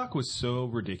 Zendikar block was so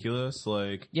ridiculous.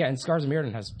 Like, yeah, and Scars of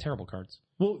Mirrodin has terrible cards.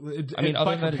 Well,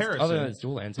 other than its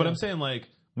dual lands. But I'm saying, like,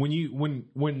 when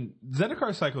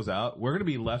Zendikar cycles out, we're going to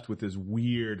be left with this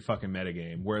weird fucking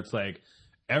metagame where it's like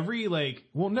every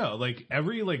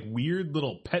weird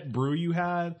little pet brew you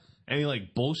had any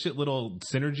like bullshit little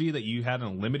synergy that you had in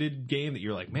a limited game that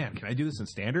you're like, man, can I do this in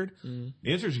standard? The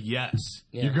answer is yes.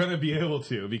 Yeah. You're gonna be able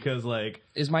to, because like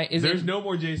there's no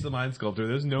more Jason the Mind Sculptor.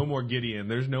 There's no more Gideon.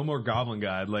 There's no more Goblin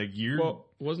God. Like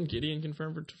wasn't Gideon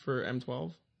confirmed for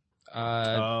M12?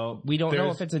 We don't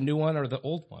know if it's a new one or the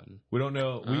old one. We don't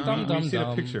know. We've seen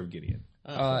a picture of Gideon.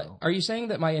 Are you saying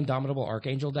that my Indomitable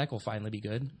Archangel deck will finally be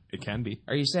good? It can be.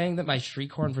 Are you saying that my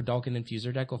Shriekhorn Verdalken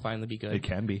Infuser deck will finally be good? It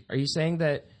can be. Are you saying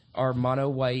that our mono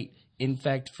white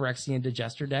Infect Phyrexian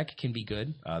Digester deck can be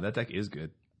good? That deck is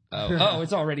good. Oh,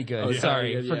 it's already good.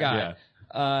 Sorry, forgot. Yeah.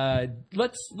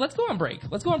 Let's go on break.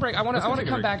 I want to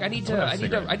come back. I need to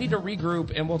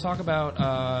regroup, and we'll talk about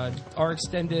our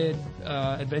extended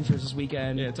adventures this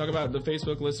weekend. Yeah, talk about the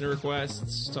Facebook listener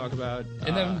requests. Talk about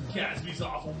and then Gatsby's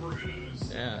Awful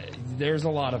Brews. Yeah, there's a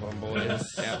lot of them, boys.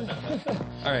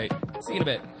 All right, see you in a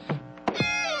bit.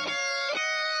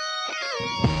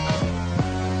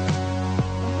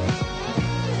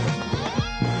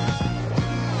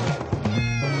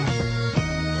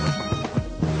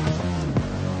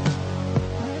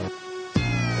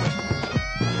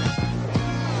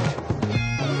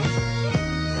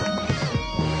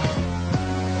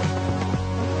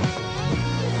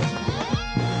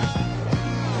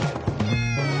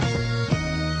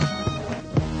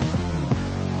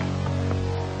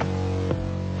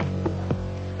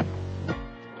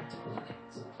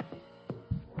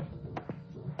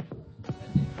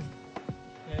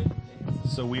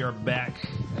 So we are back.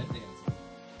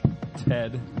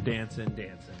 Ted dancing.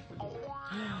 Dancing.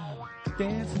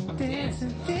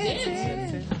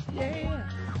 Yeah.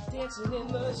 Dancing in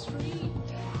the street.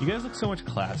 You guys look so much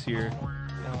classier.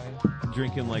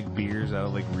 Drinking like beers out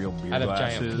of like real beer Out of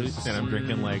giant glasses, flutes. and I'm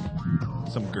drinking like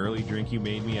some girly drink you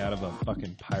made me out of a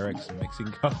fucking Pyrex mixing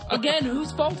cup. Again,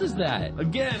 whose fault is that?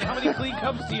 Again, how many clean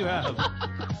cups do you have?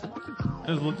 I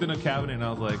just looked in a cabinet and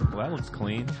I was like, well, that looks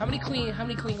clean. How many clean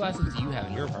glasses do you have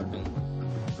in your apartment?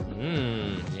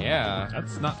 Yeah.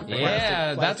 That's not fair.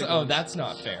 Yeah, Plastic that's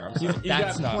not fair. You've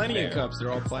That's got not plenty fair. of cups.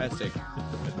 They're all plastic.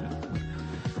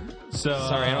 So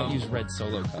Sorry, I don't use red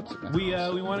Solo cups. We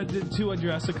wanted to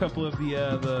address a couple of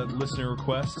the listener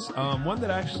requests. One that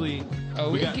actually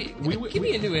give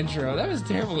me a new intro. That was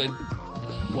terrible.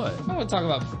 What? I don't want to talk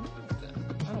about.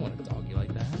 I don't want to dog you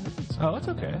like that. Oh, it's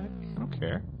okay. I don't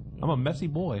care. I'm a messy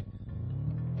boy.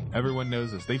 Everyone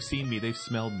knows this. They've seen me. They've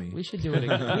smelled me. We should do it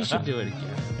again. We should do it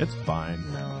again. It's fine.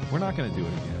 No. We're not going to do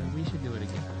it again. We should do it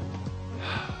again.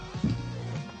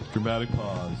 Dramatic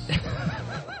pause.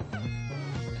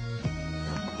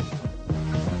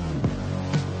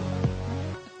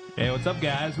 Hey, what's up,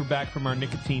 guys? We're back from our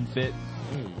nicotine fit.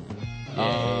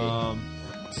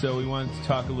 So we wanted to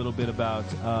talk a little bit about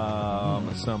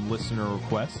some listener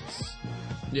requests.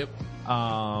 Yep.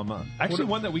 Actually,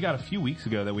 one that we got a few weeks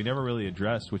ago that we never really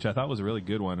addressed, which I thought was a really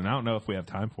good one, and I don't know if we have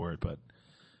time for it, but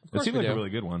it seemed like a really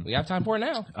good one. We have time for it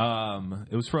now.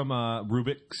 It was from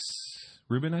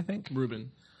Ruben, I think.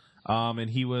 Ruben. And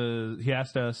he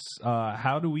asked us,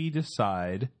 how do we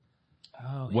decide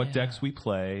what decks we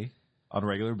play on a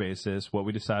regular basis, what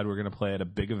we decide we're going to play at a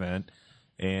big event,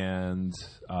 and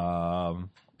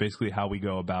basically how we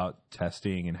go about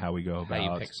testing and how we go about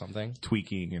how you pick something,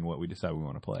 tweaking, and what we decide we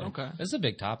want to play. Okay. This is a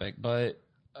big topic, but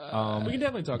we can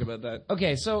definitely talk about that.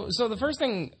 Okay, so the first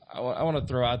thing I want to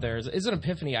throw out there is an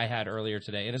epiphany I had earlier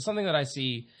today, and it's something that I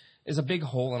see is a big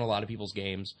hole in a lot of people's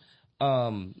games.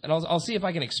 And I'll see if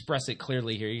I can express it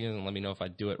clearly here. You can let me know if I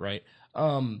do it right.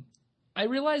 I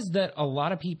realized that a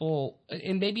lot of people,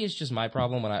 and maybe it's just my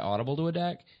problem when I audible to a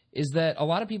deck, is that a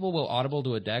lot of people will audible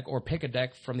to a deck or pick a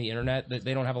deck from the internet that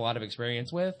they don't have a lot of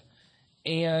experience with,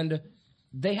 and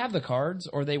they have the cards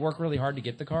or they work really hard to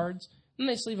get the cards, and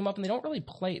they sleeve them up and they don't really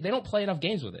play. They don't play enough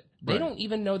games with it. They don't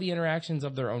even know the interactions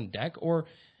of their own deck, or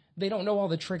they don't know all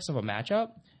the tricks of a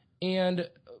matchup. And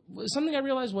something I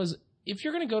realized was, if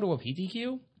you're going to go to a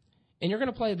PTQ and you're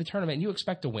going to play the tournament and you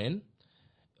expect to win,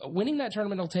 winning that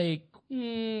tournament will take,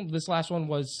 this last one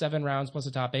was 7 rounds plus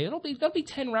a top 8. That'll be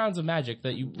 10 rounds of Magic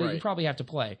that you probably have to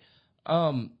play.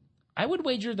 I would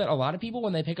wager that a lot of people,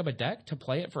 when they pick up a deck to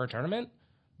play it for a tournament,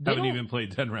 haven't even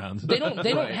played 10 rounds. They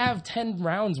don't have 10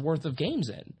 rounds worth of games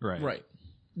in. Right.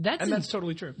 That's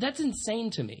totally true. That's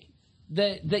insane to me.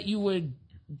 That you would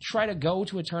try to go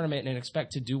to a tournament and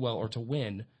expect to do well or to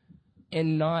win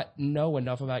and not know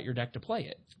enough about your deck to play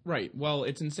it. Right. Well,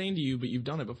 it's insane to you, but you've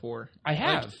done it before. I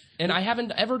have, and I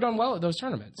haven't ever done well at those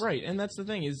tournaments. Right, and that's the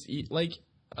thing is, like...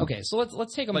 Okay, so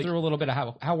let's take them through a little bit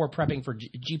of how we're prepping for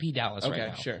GP Dallas right now.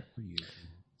 Okay, sure.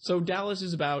 So Dallas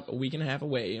is about a week and a half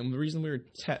away, and the reason we're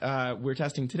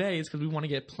testing today is because we want to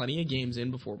get plenty of games in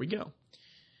before we go.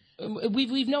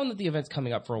 we've known that the event's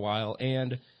coming up for a while,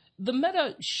 and the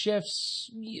meta shifts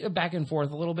back and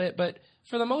forth a little bit, but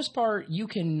for the most part, you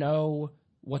can know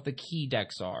what the key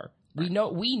decks are.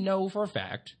 Right. We know for a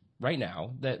fact right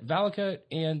now that Valakut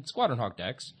and Squadron Hawk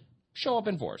decks show up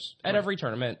in force at every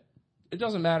tournament. It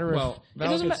doesn't matter it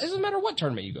doesn't matter what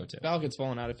tournament you go to. Valakut's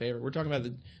fallen out of favor. We're talking about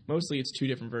mostly it's 2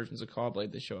 different versions of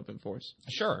Caw-Blade that show up in force.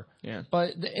 Sure. Yeah.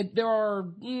 But there are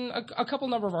a couple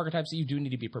number of archetypes that you do need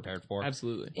to be prepared for.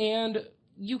 Absolutely. And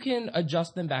you can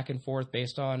adjust them back and forth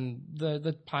based on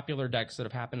the popular decks that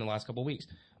have happened in the last couple of weeks.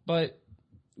 But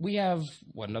we have,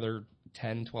 another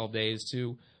 10, 12 days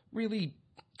to really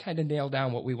kind of nail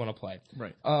down what we want to play.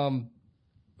 Right.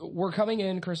 We're coming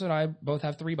in, Chris and I both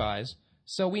have 3 buys.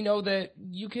 So we know that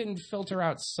you can filter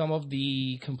out some of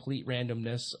the complete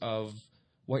randomness of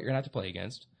what you're going to have to play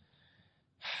against.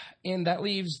 And that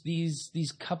leaves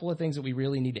these couple of things that we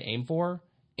really need to aim for.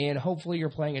 And hopefully you're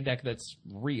playing a deck that's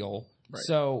real. Right.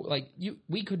 So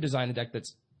we could design a deck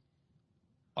that's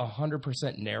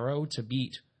 100% narrow to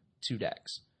beat 2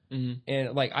 decks. Mm-hmm.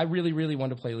 And I really, really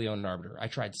wanted to play Leon and Arbiter. I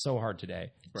tried so hard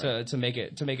today to make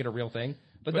it a real thing.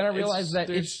 But then I realized that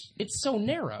it's so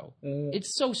narrow.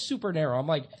 It's so super narrow. I'm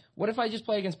like, what if I just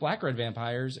play against Black-Red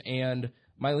Vampires and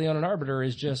my Leon and Arbiter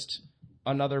is just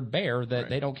another bear that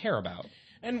they don't care about?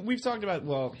 And we've talked about,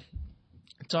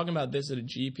 talking about this at a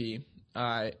GP,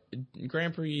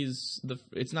 Grand Prix,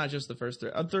 it's not just the first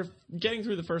 3. Getting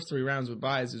through the first 3 rounds with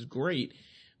buys is great,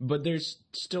 but there's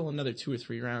still another 2 or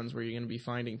 3 rounds where you're going to be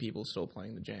finding people still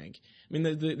playing the jank. I mean,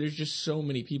 there's just so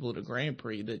many people at a Grand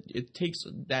Prix that it takes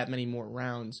that many more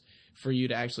rounds for you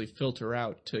to actually filter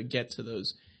out to get to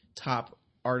those top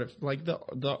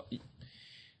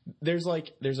there's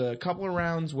a couple of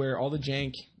rounds where all the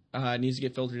jank needs to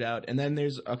get filtered out, and then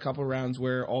there's a couple of rounds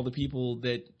where all the people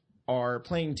that are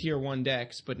playing tier 1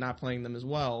 decks but not playing them as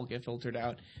well get filtered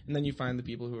out, and then you find the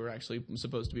people who are actually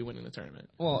supposed to be winning the tournament.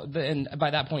 Well, and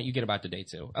by that point you get about to day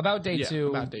 2. About day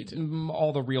two,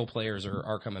 all the real players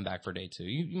are coming back for day 2.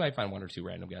 You might find 1 or 2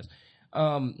 random guys.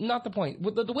 Not the point.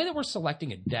 The way that we're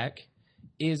selecting a deck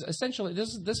is essentially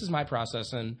this is my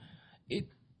process, and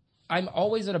I'm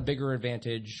always at a bigger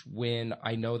advantage when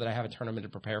I know that I have a tournament to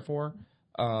prepare for.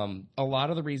 A lot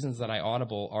of the reasons that I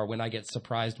audible are when I get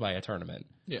surprised by a tournament.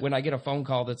 Yeah. When I get a phone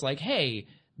call that's like, hey,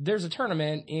 there's a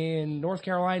tournament in North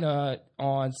Carolina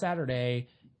on Saturday,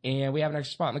 and we have an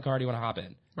extra spot in the card. Do you want to hop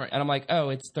in? Right. And I'm like, oh,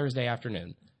 it's Thursday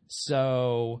afternoon.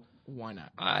 So why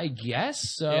not? I guess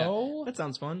so. Yeah, that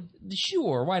sounds fun.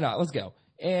 Sure, why not? Let's go.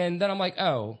 And then I'm like,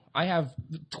 oh, I have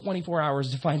 24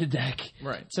 hours to find a deck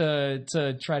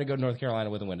to try to go to North Carolina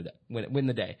with and win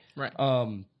the day. Right.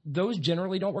 Those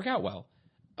generally don't work out well.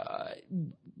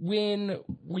 When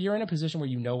you're in a position where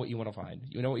you know what you want to find,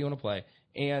 you know what you want to play,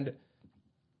 and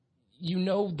you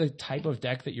know the type of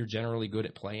deck that you're generally good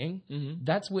at playing,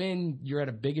 that's when you're at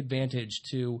a big advantage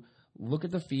to look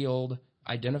at the field,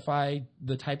 identify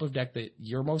the type of deck that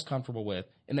you're most comfortable with,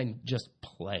 and then just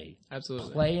play.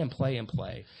 Absolutely. Play and play and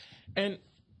play. And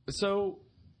so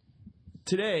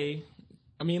today,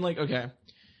 I mean,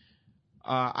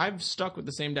 I've stuck with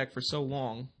the same deck for so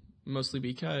long, mostly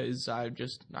because I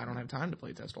don't have time to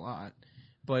play test a lot.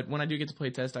 But when I do get to play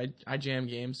test, I jam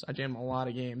games. I jam a lot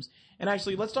of games. And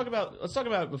actually, let's talk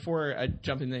about before I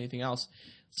jump into anything else.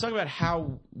 Let's talk about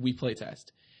how we play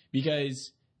test,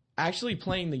 because actually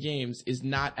playing the games is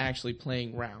not actually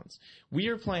playing rounds. We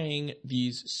are playing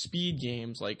these speed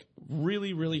games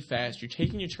really, really fast. You're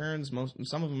taking your turns,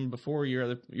 some of them before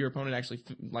your opponent actually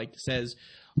says,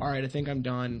 all right, I think I'm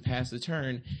done, pass the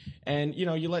turn. And,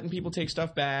 you're letting people take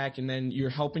stuff back, and then you're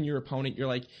helping your opponent. You're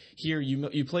like, here,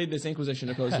 you played this Inquisition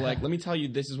of Kozilek. Let me tell you,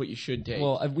 this is what you should take.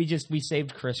 Well, we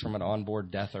saved Chris from an onboard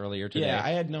death earlier today. Yeah, I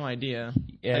had no idea.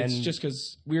 And it's just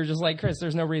because we were just like, Chris,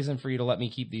 there's no reason for you to let me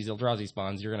keep these Eldrazi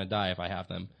spawns. You're going to die if I have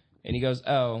them. And he goes,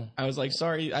 oh. I was like,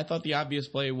 sorry, I thought the obvious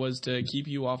play was to keep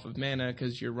you off of mana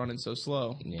because you're running so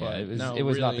slow. Yeah, but it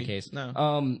was not the case.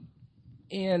 No.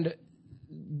 And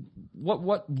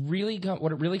what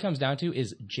it really comes down to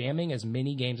is jamming as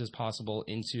many games as possible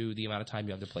into the amount of time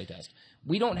you have to play test.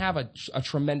 We don't have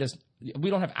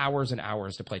we don't have hours and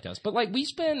hours to play test, but we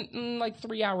spent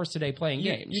 3 hours today playing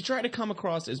games. You try to come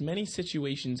across as many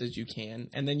situations as you can,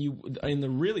 and then in the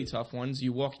really tough ones,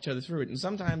 you walk each other through it. And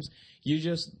sometimes you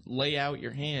just lay out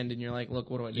your hand, and you're like, look,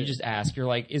 what do I do? You just ask. You're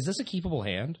like, is this a keepable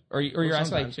hand? Or you're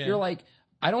asking, you're like,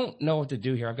 I don't know what to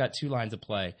do here. I've got 2 lines of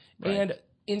play. Right. And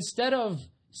instead of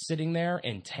sitting there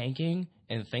and tanking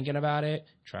and thinking about it,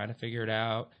 trying to figure it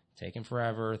out, taking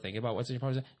forever, thinking about what's in your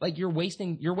opponent's you're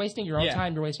wasting your own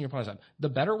time, you're wasting your opponent's time. The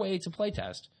better way to play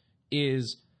test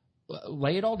is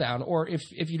lay it all down. Or if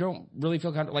you don't really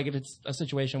feel comfortable, like if it's a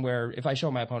situation where if I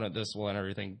show my opponent this and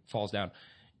everything falls down,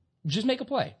 just make a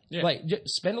play. Yeah. Like just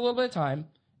spend a little bit of time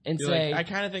and Be say, like, I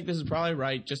kind of think this is probably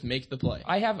right. Just make the play.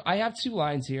 I have 2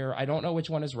 lines here. I don't know which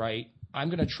one is right. I'm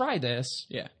going to try this.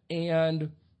 Yeah.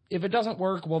 And if it doesn't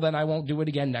work, well, then I won't do it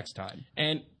again next time.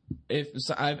 And if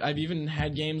so I've even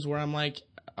had games where I'm like,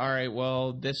 all right,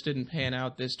 well, this didn't pan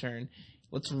out this turn.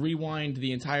 Let's rewind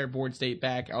the entire board state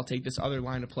back. I'll take this other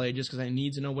line of play just because I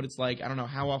need to know what it's like. I don't know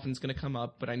how often it's going to come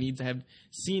up, but I need to have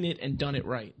seen it and done it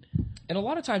right. And a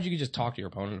lot of times you can just talk to your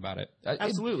opponent about it.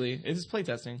 Absolutely. It's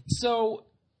playtesting. So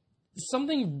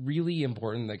something really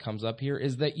important that comes up here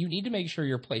is that you need to make sure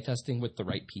you're playtesting with the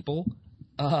right people.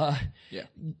 Yeah.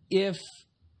 If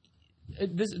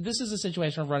this is a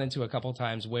situation I've run into a couple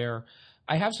times where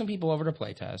I have some people over to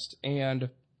playtest, and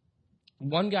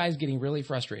one guy's getting really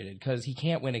frustrated because he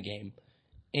can't win a game,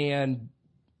 and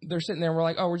they're sitting there and we're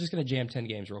like, oh, we're just going to jam 10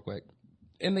 games real quick.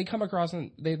 And they come across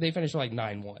and they finish like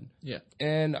 9-1. Yeah.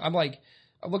 And I'm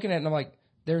looking at it and I'm like,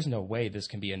 there's no way this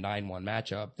can be a 9-1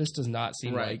 matchup. This does not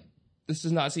seem right.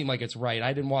 like it's right.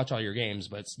 I didn't watch all your games,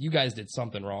 but you guys did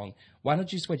something wrong. Why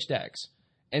don't you switch decks?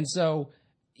 And so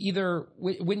either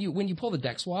when you pull the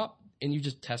deck swap and you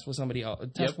just test with somebody else,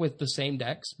 test with the same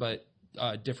decks but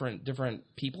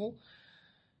different people.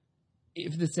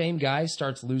 If the same guy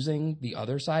starts losing the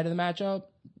other side of the matchup,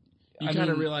 you kind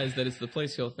of realize that it's the play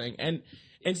skill thing. And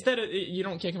instead of, you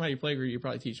don't kick him out of your play group, you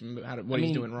probably teach him what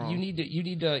he's doing wrong. You need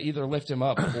to either lift him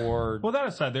up or well, that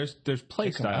aside, there's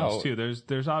play styles too.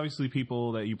 There's obviously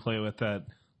people that you play with that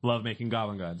love making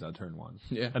Goblin Guides on turn 1.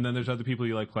 Yeah. And then there's other people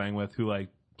you like playing with who like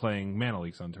playing Mana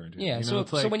Leaks on turn 2. Yeah, you know,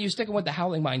 so when you stick them with the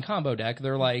Howling Mine combo deck,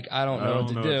 they're like, I don't know what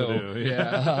to do.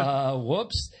 Yeah.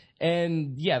 Whoops.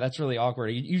 And yeah, that's really awkward.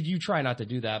 You try not to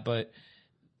do that, but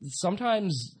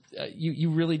sometimes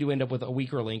you really do end up with a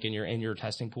weaker link in your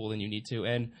testing pool than you need to.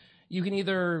 And you can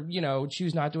either,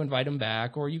 choose not to invite them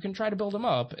back, or you can try to build them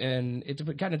up. And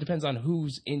it kind of depends on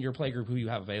who's in your playgroup, who you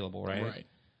have available, right? Right.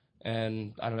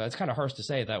 And I don't know, it's kind of harsh to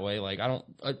say it that way. Like I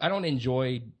don't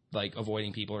enjoy like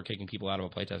avoiding people or kicking people out of a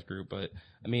playtest group, but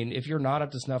I mean, if you're not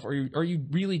up to snuff, or you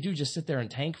really do just sit there and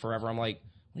tank forever, I'm like,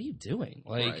 what are you doing?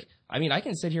 Like, right. I mean, I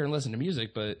can sit here and listen to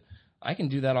music, but I can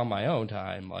do that on my own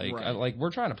time. Like, right. We're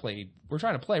trying to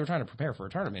prepare for a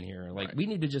tournament here. Like, we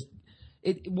need to just.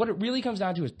 What it really comes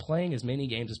down to is playing as many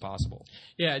games as possible.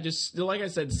 Yeah, just like I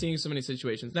said, seeing so many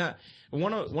situations. Now,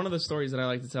 one of the stories that I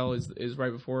like to tell is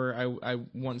right before I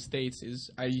won states is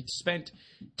I spent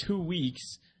 2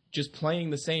 weeks just playing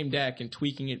the same deck and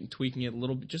tweaking it a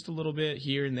little bit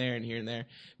here and there and here and there.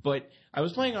 But I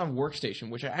was playing on Workstation,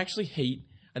 which I actually hate.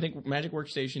 I think Magic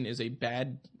Workstation is a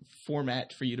bad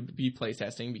format for you to be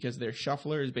playtesting because their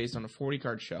shuffler is based on a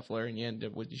 40-card shuffler, and you end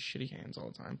up with these shitty hands all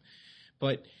the time.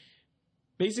 But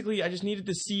basically, I just needed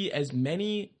to see as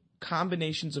many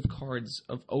combinations of cards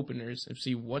of openers and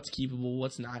see what's keepable,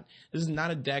 what's not. This is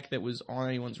not a deck that was on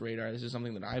anyone's radar. This is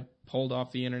something that I pulled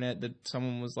off the internet that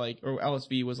someone was like, or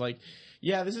LSV was like,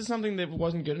 yeah, this is something that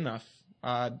wasn't good enough.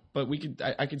 But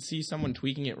I could see someone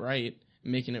tweaking it right,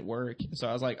 making it work. So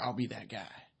I was like, I'll be that guy.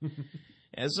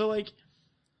 And so like,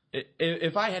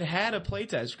 if I had a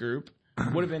playtest group,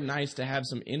 it would have been nice to have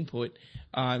some input.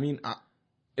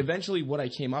 Eventually what I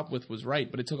came up with was right,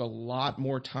 but it took a lot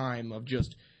more time of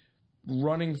just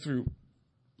running through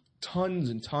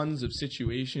tons and tons of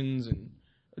situations and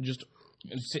just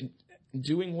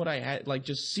doing what I had, like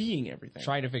just seeing everything.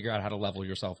 Trying to figure out how to level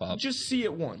yourself up. Just see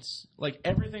it once. Like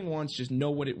everything once, just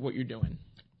know what you're doing.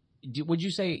 Would you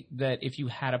say that if you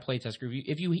had a playtest group,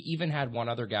 if you even had one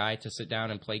other guy to sit down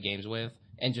and play games with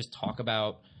and just talk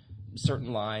about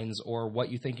certain lines or what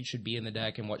you think it should be in the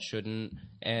deck and what shouldn't,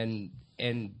 and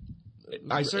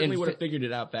I certainly would have figured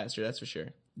it out faster, that's for sure.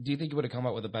 Do you think you would have come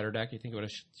up with a better deck? Do you think it would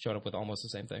have showed up with almost the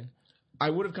same thing? I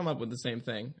would have come up with the same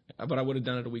thing, but I would have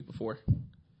done it a week before.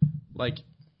 Like,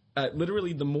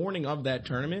 literally the morning of that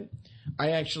tournament,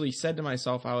 I actually said to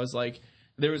myself, I was like,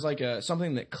 there was like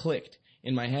something that clicked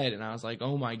in my head, and I was like,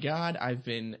 oh my God, I've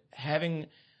been having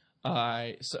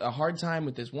a hard time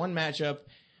with this one matchup.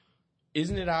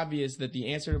 Isn't it obvious that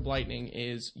the answer to Blightning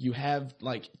is you have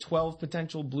like 12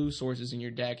 potential blue sources in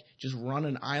your deck, just run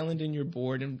an island in your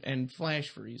board and flash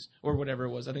freeze, or whatever it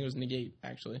was. I think it was negate,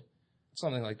 actually.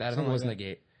 Something like that. I think it was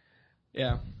negate.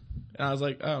 Yeah. And I was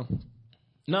like, oh.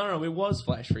 No, it was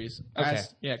flash freeze. Okay.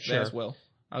 I asked Will.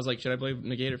 I was like, should I play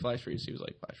negate or flash freeze? He was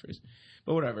like, flash freeze.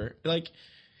 But whatever. Like,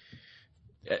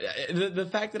 the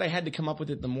fact that I had to come up with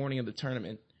it the morning of the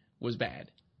tournament was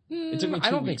bad. It took me 2 weeks.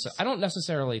 I don't think so. I don't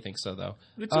necessarily think so, though.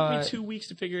 It took me 2 weeks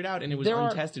to figure it out, and it was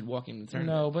untested walking the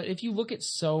tournament. No, but if you look at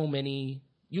so many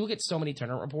you look at so many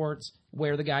tournament reports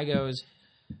where the guy goes,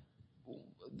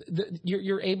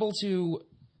 you're able to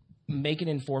make an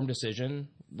informed decision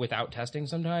without testing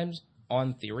sometimes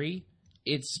on theory.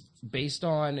 It's based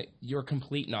on your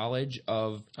complete knowledge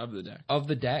of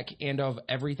the deck and of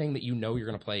everything that you know you're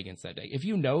going to play against that deck. If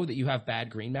you know that you have bad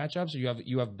green matchups or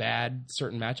you have bad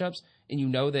certain matchups, and you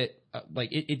know that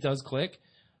it does click,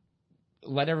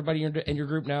 let everybody in your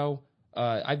group know.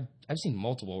 I've seen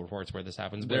multiple reports where this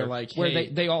happens. They're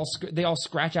they all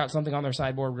scratch out something on their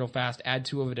sideboard real fast, add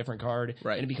 2 of a different card,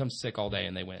 right, and it becomes sick all day,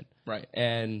 and they win. Right,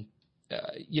 and.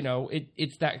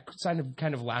 It's that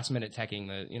kind of last minute teching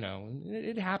that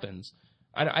it happens.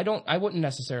 I wouldn't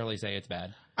necessarily say it's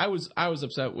bad. I was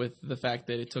upset with the fact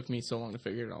that it took me so long to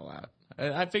figure it all out.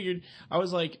 I figured I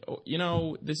was like,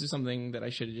 this is something that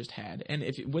I should have just had. And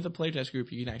if with a playtest group,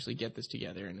 you can actually get this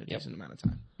together in a decent amount of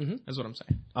time. Mm-hmm. That's what I'm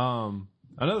saying.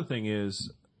 Another thing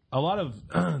is a lot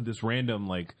of this random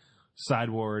like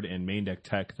sideboard and main deck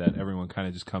tech that everyone kind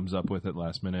of just comes up with at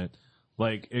last minute.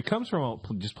 Like, it comes from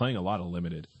just playing a lot of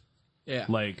limited. Yeah.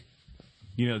 Like,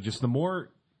 just the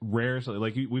more rares,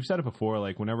 like we've said it before,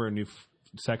 like whenever a new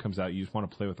set comes out, you just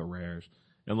want to play with the rares.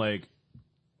 And like,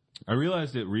 I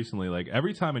realized it recently, like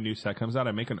every time a new set comes out,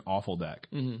 I make an awful deck.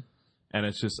 Mm-hmm. And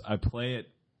it's just, I play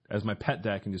it as my pet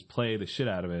deck and just play the shit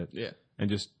out of it. Yeah. And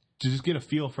just get a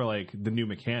feel for like the new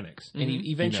mechanics. And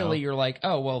eventually you're like,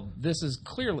 oh, well, this is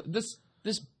clearly, this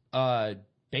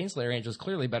Baneslayer Angel is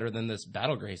clearly better than this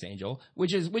Battle Grace Angel,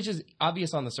 which is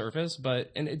obvious on the surface,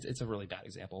 and it's a really bad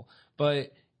example,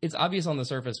 but it's obvious on the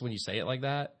surface when you say it like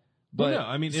that. But well, no,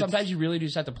 I mean, sometimes you really do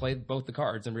just have to play both the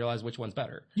cards and realize which one's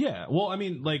better. Yeah, well, I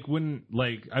mean, like when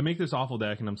I make this awful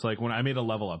deck, and I'm like when I made a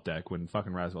level up deck when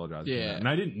fucking Razval Draws came out, and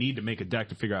I didn't need to make a deck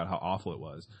to figure out how awful it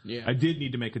was. Yeah, I did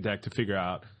need to make a deck to figure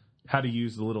out how to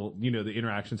use the little, the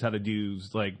interactions, how to do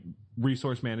like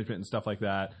resource management and stuff like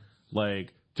that,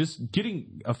 like. Just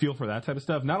getting a feel for that type of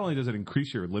stuff, not only does it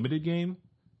increase your limited game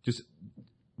just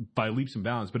by leaps and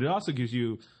bounds, but it also gives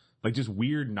you like just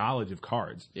weird knowledge of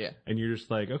cards. Yeah. And you're just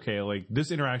like, okay, like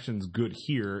this interaction's good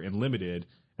here in limited,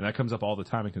 and that comes up all the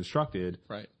time in constructed.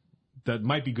 Right. That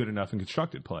might be good enough in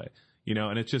constructed play.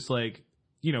 And it's just like,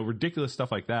 ridiculous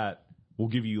stuff like that will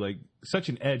give you like such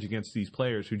an edge against these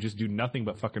players who just do nothing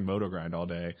but fucking moto grind all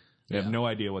day. They have no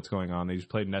idea what's going on. They just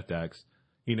play net decks.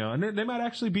 And they might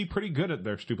actually be pretty good at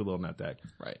their stupid little net deck.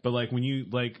 Right. But, like, when you,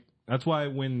 like, that's why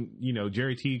when,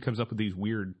 Jerry T comes up with these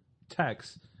weird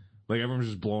techs, like, everyone's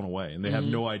just blown away, and they have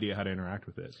no idea how to interact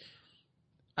with it.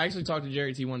 I actually talked to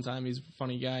Jerry T one time. He's a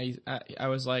funny guy. I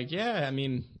was like, yeah, I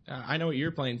mean, I know what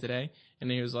you're playing today. And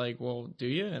he was like, well, do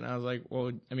you? And I was like,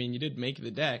 well, I mean, you did make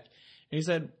the deck. And he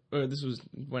said, this was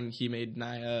when he made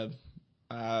Naya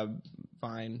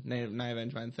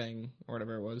Vengevine thing, or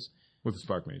whatever it was. With the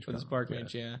Spark Mage. With the Spark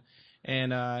Mage, yeah.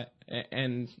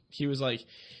 And he was like,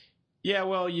 yeah,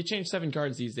 well, you changed 7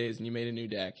 cards these days and you made a new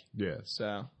deck. Yeah.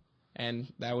 So,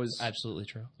 and that was... absolutely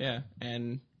true. Yeah,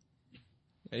 and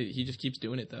he just keeps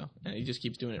doing it, though. And he just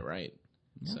keeps doing it right.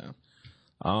 Yeah. So...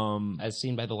 as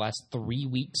seen by the last 3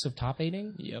 weeks of top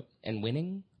 8ing? Yep. And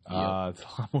winning? It's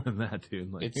a lot more than that,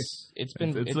 dude. Like,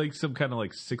 it's like some kind of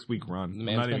like 6-week run. The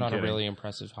man's been on a really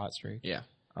impressive hot streak. Yeah.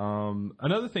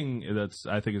 Another thing that's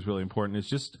I think is really important is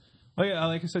just like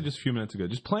I said just a few minutes ago,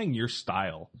 just playing your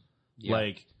style. Yeah.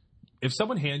 Like if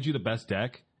someone hands you the best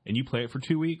deck and you play it for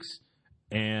 2 weeks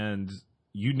and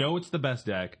it's the best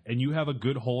deck and you have a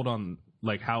good hold on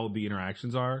like how the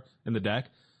interactions are in the deck,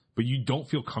 but you don't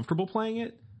feel comfortable playing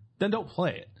it, then don't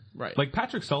play it. Right. Like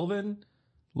Patrick Sullivan,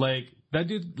 like that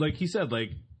dude, like he said,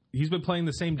 like he's been playing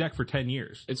the same deck for 10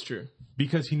 years. It's true.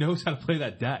 Because he knows how to play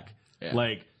that deck. Yeah.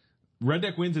 Like Red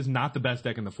Deck Wins is not the best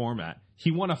deck in the format.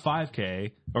 He won a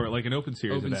 5K or like an Open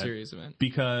Series event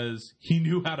because he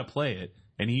knew how to play it,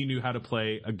 and he knew how to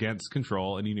play against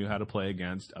Control, and he knew how to play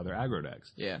against other aggro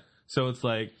decks. Yeah. So it's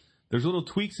like there's little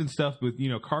tweaks and stuff with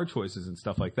card choices and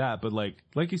stuff like that. But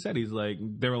like you said, he's like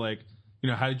they were like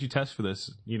how did you test for this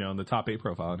in the top 8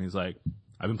 profile? And he's like,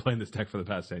 I've been playing this deck for the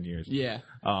past 10 years. Yeah.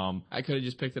 I could have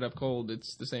just picked it up cold.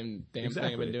 It's the same damn thing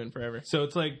I've been doing forever. So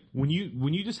it's like when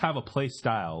you just have a play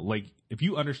style, like if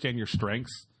you understand your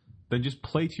strengths, then just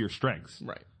play to your strengths.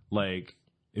 Right. Like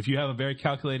if you have a very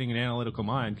calculating and analytical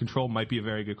mind, Control might be a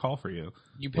very good call for you.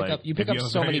 You pick up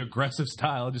so many aggressive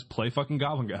style, just play fucking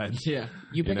Goblin Guides. Yeah.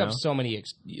 You pick up so many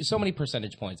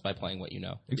percentage points by playing what you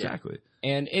know. Exactly.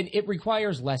 Yeah. And it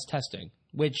requires less testing,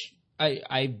 which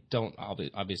I don't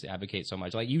obviously advocate so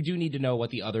much. Like, you do need to know what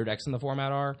the other decks in the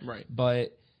format are. Right.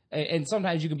 But, and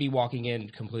sometimes you can be walking in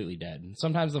completely dead.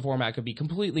 Sometimes the format could be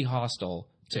completely hostile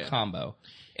to combo.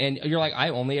 And you're like, I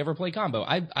only ever play combo.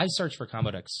 I search for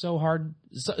combo decks so hard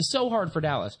for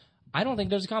Dallas. I don't think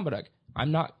there's a combo deck.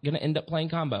 I'm not going to end up playing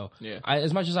combo. Yeah.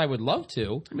 As much as I would love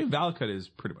to. I mean, Valakut is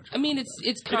pretty much. I mean,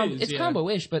 it's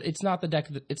combo-ish, but it's not the deck.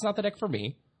 It's not the deck for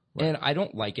me, and I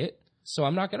don't like it, so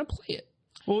I'm not going to play it.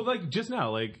 Well, like just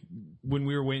now, like when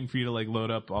we were waiting for you to like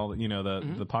load up all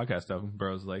the podcast stuff,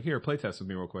 Burrow's like, "Here, play test with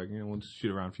me real quick. We'll just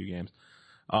shoot around a few games."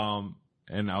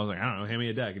 And I was like, I don't know, hand me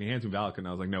a deck. And he hands me Valakut, and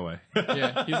I was like, no way.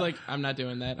 Yeah, he's like, I'm not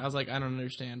doing that. I was like, I don't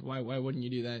understand. Why wouldn't you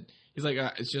do that? He's like,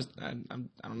 it's just, I don't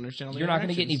understand all the You're not going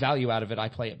to get any value out of it. I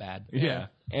play it bad. Yeah.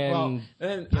 And,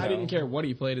 I didn't care what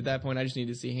he played at that point. I just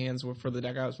needed to see hands for the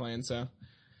deck I was playing, so.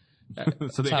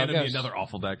 So they handed me another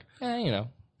awful deck.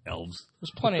 Elves.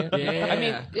 There's plenty of, I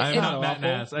mean, I'm not Matt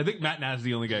Nass. I think Matt Nass is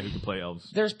the only guy who can play elves.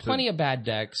 There's plenty of bad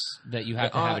decks that you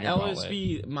have to have in your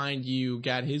LSV, mind you,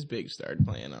 got his big start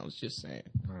playing. I was just saying.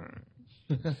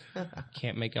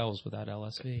 Can't make elves without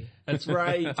LSV. That's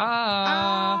right.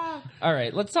 All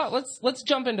right, let's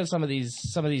jump into some of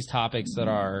these topics that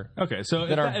are okay. So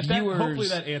hopefully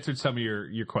that answered some of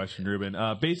your question, Ruben.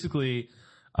 Basically,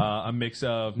 a mix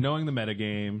of knowing the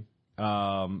metagame,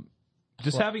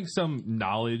 just having some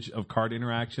knowledge of card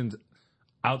interactions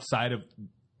outside of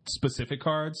specific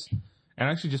cards, and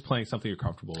actually just playing something you're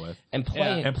comfortable with, and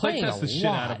playing test the shit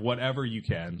out of whatever you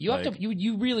can.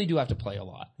 You really do have to play a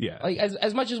lot. Yeah. Like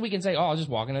as much as we can say, I'll just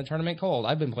walk in a tournament cold.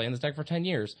 I've been playing this deck for 10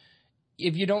 years.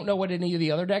 If you don't know what any of the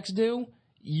other decks do,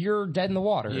 you're dead in the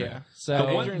water. Yeah.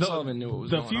 So Adrian Sullivan knew what was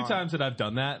going on. The few times that I've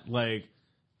done that, like.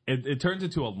 It turns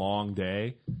into a long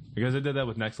day because I did that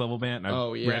with Next Level Band and I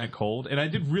ran it cold and I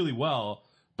did really well,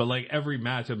 but like every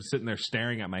match I'm sitting there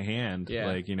staring at my hand,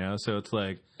 so it's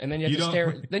like, and then you have to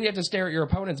stare. Then you have to stare at your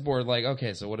opponent's board, like,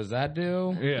 okay, so what does that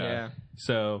do? Yeah.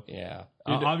 So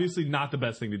obviously not the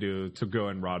best thing to do to go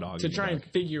and raw dog to try and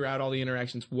figure out all the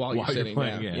interactions while you're sitting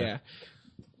playing, down. Yeah.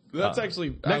 That's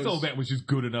actually Next Level Band was just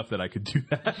good enough that I could do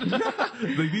that.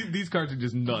 Like these cards are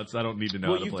just nuts. I don't need to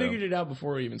know. Well, you figured it out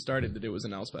before we even started that it was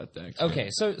an Elspeth deck. Okay,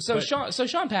 so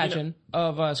Sean Patchen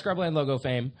of Scrubland logo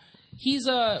fame, he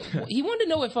wanted to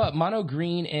know if mono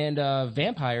green and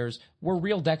vampires were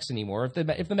real decks anymore. If the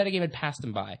metagame had passed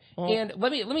them by. And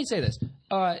let me say this: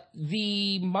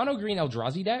 the mono green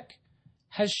Eldrazi deck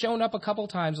has shown up a couple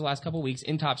times the last couple of weeks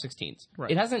in top 16s. Right.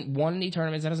 It hasn't won any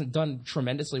tournaments. It hasn't done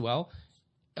tremendously well.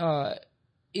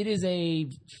 It is a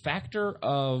factor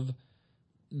of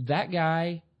that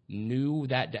guy knew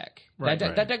that deck. Right,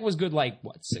 that deck was good,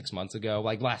 6 months ago,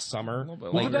 like last summer.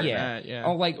 Like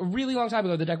a really long time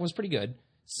ago, the deck was pretty good.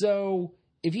 So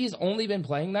if he's only been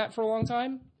playing that for a long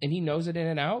time and he knows it in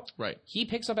and out, he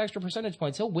picks up extra percentage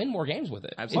points. He'll win more games with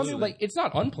it. Absolutely. It's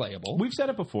not unplayable. We've said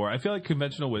it before. I feel like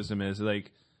conventional wisdom is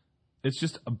like it's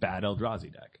just a bad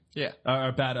Eldrazi deck. Yeah, or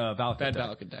a bad Valakut deck.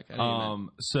 Valakut deck.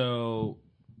 So.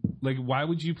 Like, why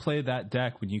would you play that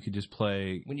deck when you could just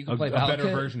play a better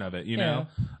version of it, you know?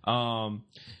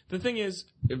 The thing is,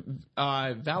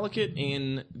 Valakut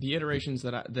in the iterations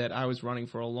that I was running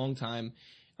for a long time,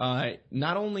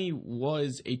 not only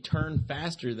was a turn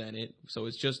faster than it, so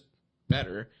it's just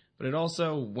better, but it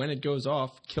also, when it goes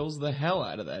off, kills the hell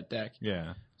out of that deck.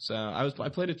 Yeah. So I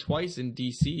played it twice in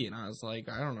DC, and I was like,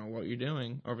 I don't know what you're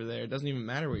doing over there. It doesn't even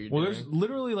matter what you're doing. Well, there's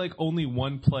literally like only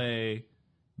one play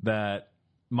that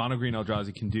Mono Green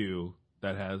Eldrazi can do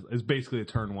that is basically a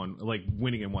turn one, like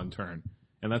winning in one turn,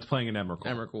 and that's playing an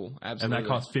Emrakul. Absolutely. And that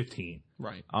costs 15.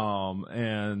 Right.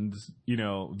 And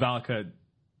Valakut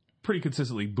pretty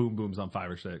consistently booms on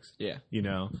 5 or 6. Yeah.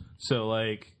 So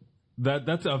like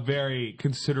that's a very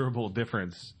considerable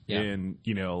difference in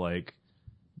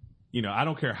I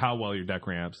don't care how well your deck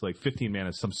ramps. Like 15 mana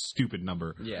is some stupid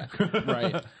number. Yeah,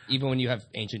 right. Even when you have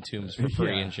Ancient Tombs for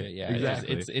free and shit. Yeah,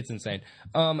 exactly. It's insane.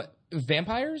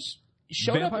 Vampires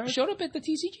showed up at the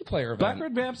TCG player event. Black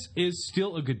Red Vamps is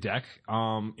still a good deck.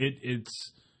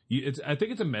 It's I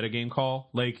think it's a metagame call.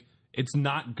 Like it's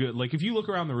not good. Like if you look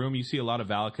around the room, you see a lot of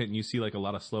Valakut and you see like a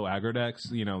lot of slow aggro decks.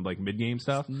 Like mid game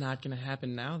stuff. It's not gonna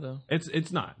happen now though.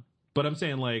 It's not. But I'm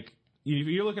saying like. If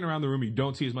you're looking around the room, you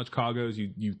don't see as much Kago as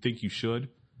you think you should,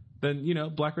 then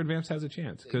Black Red Vamps has a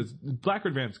chance because Black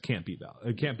Red Vamps can't beat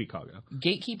Kago.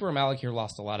 Gatekeeper Malakir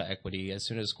lost a lot of equity as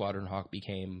soon as Squadron Hawk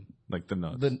became like the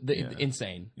nuts,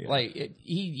 insane. Yeah. Like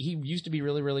he used to be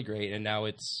really really great, and now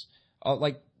it's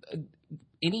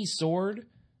any sword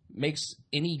makes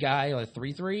any guy a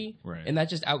 3/3, right? And that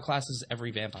just outclasses every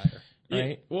vampire, right?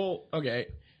 Yeah. Well, okay.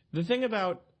 The thing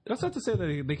about that's not to say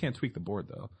that they can't tweak the board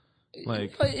though.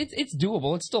 Like it's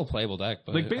doable. It's still a playable deck.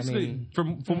 But like basically,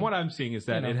 from what I'm seeing is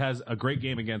that it has a great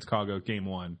game against Kago game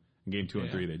 1, and game 2 and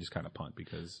 3 they just kind of punt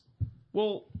because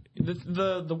Well,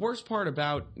 the worst part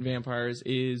about vampires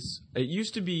is it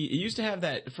used to have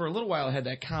that for a little while. It had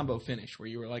that combo finish where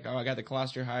you were like, oh, I got the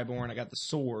Closter Highborn, I got the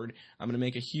sword. I'm gonna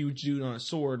make a huge dude on a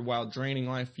sword while draining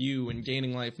life you and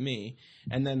gaining life me.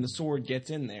 And then the sword gets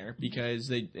in there because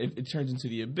it turns into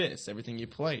the abyss. Everything you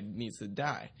played needs to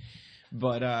die.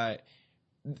 But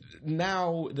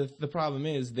now the problem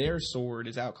is their sword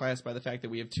is outclassed by the fact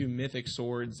that we have 2 mythic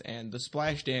swords and the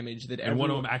splash damage that and one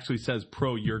of them actually says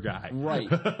pro your guy. Right.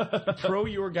 Pro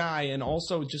your guy, and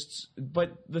also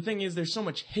but the thing is there's so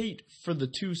much hate for the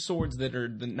 2 swords that are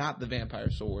not the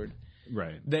vampire sword.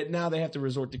 Right. That now they have to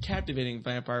resort to captivating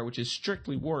vampire, which is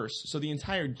strictly worse. So the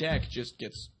entire deck just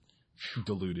gets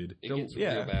diluted. It gets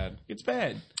real bad. It's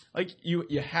bad. Like you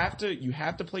have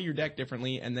to play your deck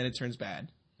differently and then it turns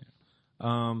bad.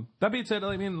 That being said,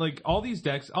 I mean, like all these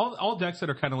decks, all decks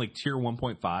that are kind of like tier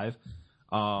 1.5,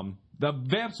 the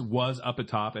Vamps was up at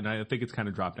top, and I think it's kind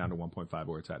of dropped down to 1.5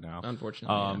 where it's at now.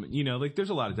 Unfortunately, you know, like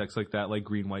there's a lot of decks like that, like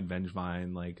Green White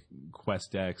Vengevine, like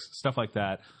Quest decks, stuff like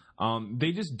that.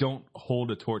 They just don't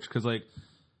hold a torch because like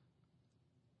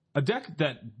a deck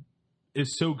that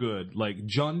is so good, like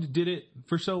Jund did it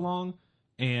for so long,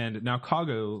 and now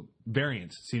Kago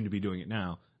variants seem to be doing it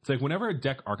now. It's like whenever a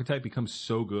deck archetype becomes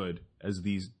so good as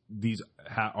these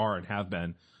are and have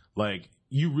been, like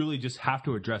you really just have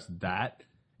to address that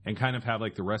and kind of have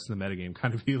like the rest of the metagame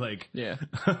kind of be like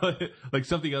like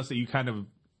something else that you kind of,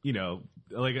 you know,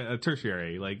 like a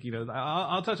tertiary, like, you know,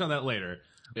 I'll touch on that later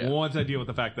once I deal with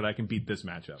the fact that I can beat this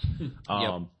matchup.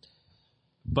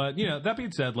 But you know, that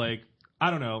being said, like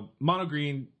I don't know, mono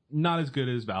green not as good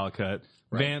as Valakut.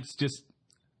 Vance just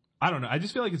I don't know. I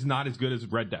just feel like it's not as good as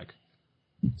red deck.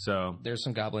 So there's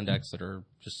some goblin decks that are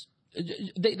just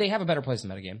they have a better place in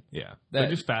the metagame. Yeah, they're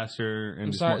just faster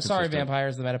and sorry,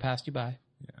 vampires. The meta passed you by.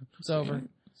 Yeah, it's over.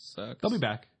 Sucks. They'll be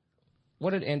back. What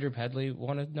did Andrew Pedley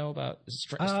want to know about?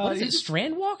 What is it?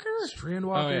 Strandwalker?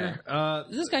 Strandwalker. Oh, yeah.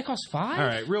 Does this guy cost 5? All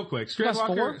right, real quick.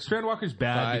 Strandwalker's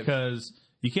bad because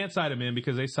you can't side him in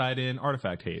because they side in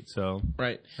artifact hate. So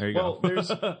right. There you go.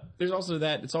 There's also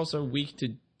that. It's also weak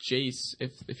to Jace.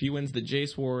 If he wins the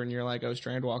Jace war and you're like, oh,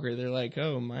 Strandwalker, they're like,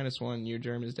 oh, -1, your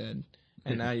germ is dead.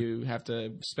 And now you have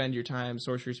to spend your time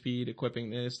sorcery speed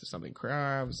equipping this to something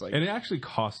crabs. Like, and it actually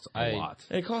costs a lot.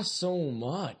 It costs so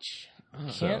much.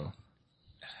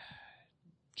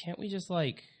 Can't we just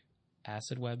like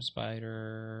Acid Web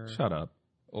Spider? Shut up.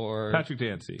 Or Patrick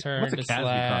Dancy. Turn What's a to Casby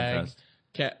slag. contest?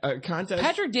 Contest.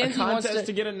 Patrick Dancy wants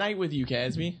to get a night with you,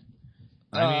 Casby.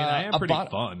 I mean, I am pretty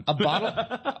fun. A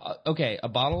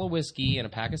bottle of whiskey and a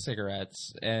pack of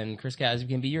cigarettes, and Chris Casby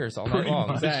can be yours all night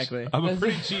long. Exactly. I'm a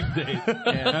pretty cheap date.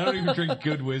 I don't even drink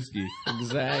good whiskey.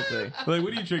 Exactly. Like,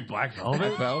 what do you drink? Black Velvet?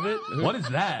 Black Velvet? What is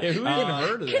that? Yeah, who even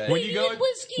heard of that? When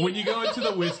you go into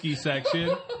the whiskey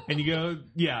section and you go,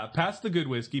 past the good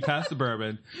whiskey, past the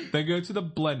bourbon, then go to the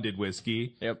blended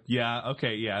whiskey. Yep. Yeah.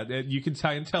 Okay. Yeah. You can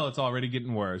tell it's already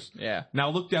getting worse. Yeah.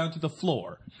 Now look down to the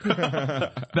floor.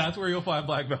 That's where you'll find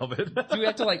Black Velvet. Do we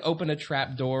have to like open a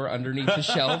trap door underneath the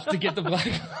shelf to get the Black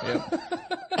Velvet?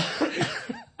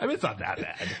 I mean, it's not that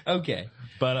bad. Okay.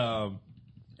 But,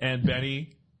 and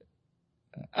Benny.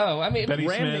 Oh, I mean, Benny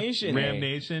Ram Smith, Nation. Ram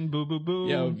Nation, boo, boo, boo.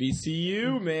 Yo,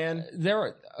 VCU, man.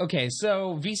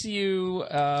 So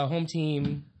VCU home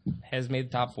team has made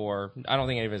the top 4. I don't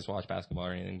think any of us watch basketball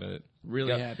or anything, but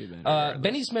really happy, Ben.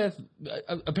 Benny Smith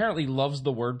apparently loves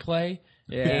the wordplay.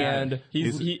 Yeah, and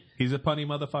he's a punny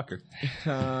motherfucker.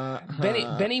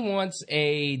 Benny wants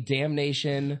a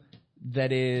damnation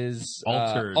that is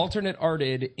alternate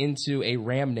arted into a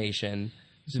Ram Nation,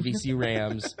 to VC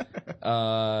Rams.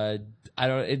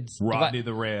 It's Rodney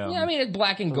the Ram. Yeah, I mean it's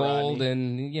black and gold,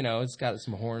 and you know it's got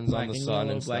some horns black on the sun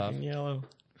yellow, and stuff. Black and yellow.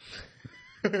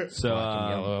 So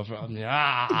yellow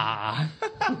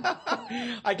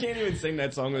I can't even sing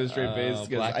that song with a straight face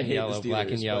because I hate the Steelers. Black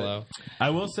and yellow.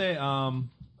 I will say,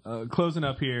 closing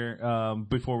up here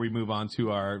before we move on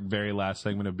to our very last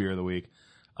segment of Beer of the Week,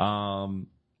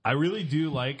 I really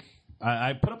do like.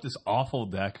 I put up this awful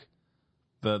deck,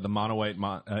 the mono white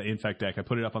infect deck. I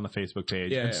put it up on the Facebook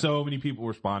page, and so many people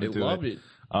responded to it. Loved it.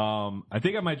 I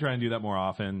think I might try and do that more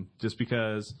often, just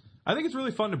because I think it's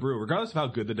really fun to brew, regardless of how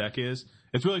good the deck is.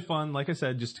 It's really fun, like I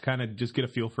said, just to kind of just get a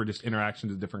feel for just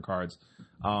interactions with different cards.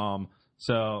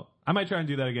 So I might try and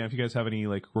do that again. If you guys have any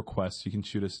like requests, you can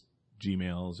shoot us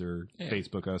Gmails or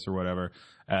Facebook us or whatever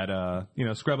at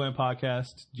Scrubland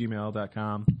Podcast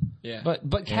gmail.com. Yeah,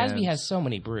 but Casby has so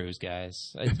many brews,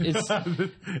 guys. It's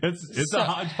it's a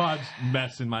hodgepodge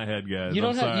mess in my head, guys. You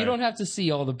don't have to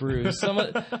see all the brews. There's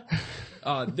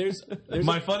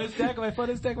my funnest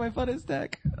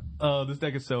deck. Oh, this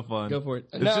deck is so fun. Go for it.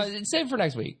 Save it for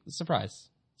next week. Surprise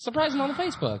him on the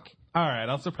Facebook. All right,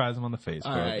 I'll surprise him on the Facebook.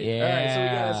 All right. Yeah. All right, so we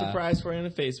got a surprise for you on the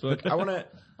Facebook. I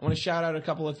want to shout out a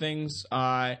couple of things.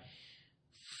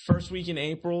 First week in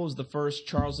April is the first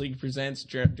Charles League Presents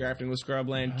Drafting with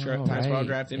Scrubland Time Spiral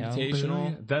Draft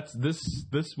Invitational. That's this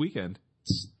weekend.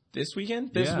 This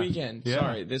weekend? Yeah. Weekend. Yeah.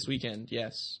 Sorry, this weekend.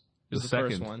 Yes. Is the second.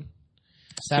 first one.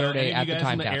 Saturday so, at the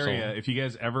time in the capsule. area, if you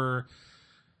guys ever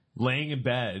laying in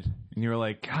bed and you're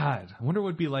like, God, I wonder what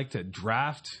it'd be like to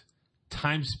draft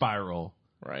Time Spiral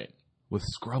Right. with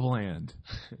Scrubland.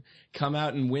 Come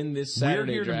out and win this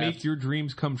Saturday We're here draft. to make your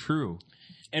dreams come true.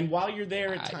 And while you're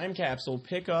there at Time Capsule,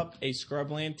 pick up a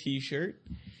Scrubland T-shirt.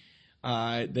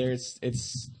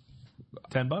 It's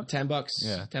 $10? $10.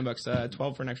 Yeah. $10.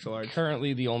 12 for an extra large.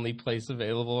 Currently the only place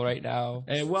available right now.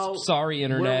 Well, sorry,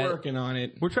 Internet. We're working on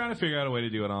it. We're trying to figure out a way to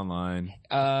do it online.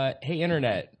 Hey,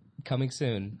 Internet. Coming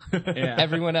soon. Yeah.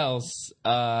 Everyone else.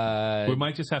 We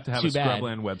might just have to have a too bad.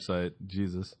 Scrubland website.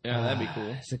 Jesus. Yeah, that'd be cool.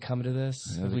 Is it coming to this?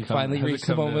 Has Have it we come- finally has it reached the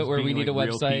come to moment us where being we need a like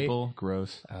real website? people?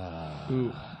 Gross.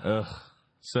 Ooh. Ugh.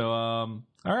 So, all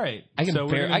right. I can, so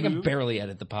we're gonna I can move- barely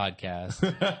edit the podcast.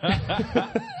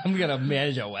 I'm gonna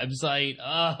manage a website.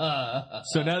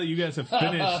 So now that you guys have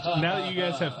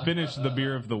finished the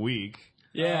beer of the week.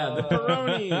 Yeah, the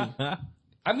Peroni.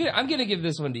 I'm gonna give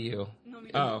this one to you.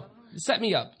 Oh. Set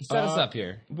me up. Set us up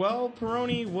here. Well,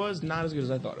 Peroni was not as good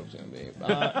as I thought it was going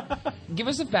to be. Give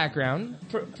us a background.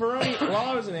 Peroni, while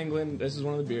I was in England, this is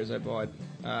one of the beers I bought.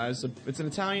 It's an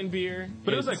Italian beer.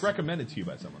 But it was like recommended to you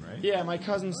by someone, right? Yeah, my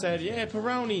cousin said, yeah,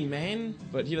 Peroni, man.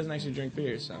 But he doesn't actually drink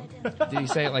beer, so. Did he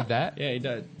say it like that? Yeah, he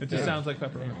does. It just sounds like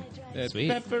pepperoni.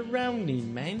 Sweet. Pepperoni,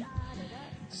 man.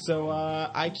 So,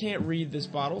 I can't read this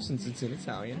bottle since it's in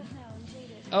Italian.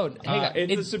 Oh, hang on.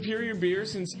 It's a superior beer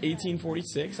since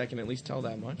 1846. I can at least tell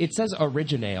that much. It says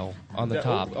originale on the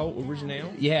top. Oh,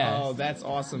 originale? Yeah. Oh, that's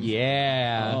awesome.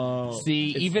 Yeah. Oh.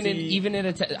 See, It's even in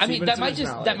Italian. I mean, but that it's might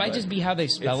originale, just be how they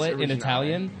spell it's it in originale.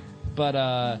 Italian.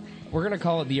 But we're gonna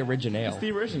call it the originale It's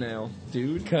the originale,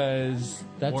 dude. because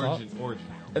that's Origin.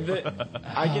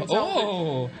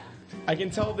 I can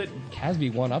tell that Casby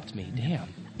one upped me. Damn.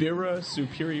 Birra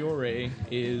Superiore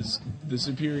is the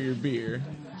superior beer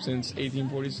since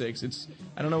 1846.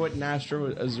 I don't know what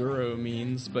Nastro Azzurro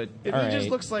means, but it All just right.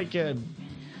 looks like a.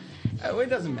 It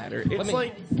doesn't matter.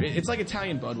 It's like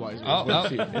Italian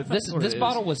Budweiser. This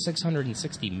bottle was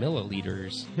 660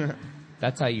 milliliters.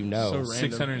 That's how you know. So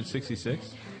random.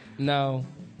 666? No,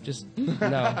 just no.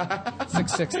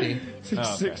 660.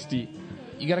 660.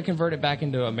 You got to convert it back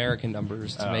into American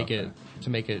numbers to make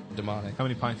okay. it demonic. How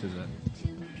many pints is that?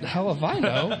 The hell if I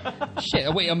know.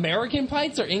 Shit. Wait, American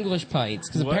pints or English pints?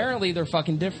 Because What? apparently they're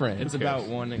fucking different. It's about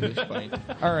one English pint.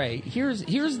 All right. Here's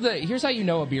how you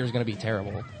know a beer is going to be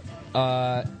terrible.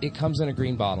 It comes in a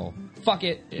green bottle. Fuck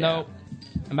it. Yeah. No,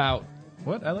 I'm out.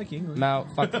 What? I like English. I'm out.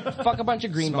 Fuck a bunch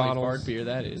of green Smelly bottles. fart beer,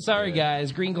 that is. Sorry,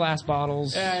 guys. Green glass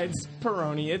bottles. It's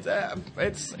Peroni.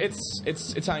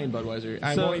 It's Italian Budweiser.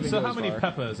 I won't even So go how as many far.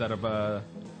 Peppas out of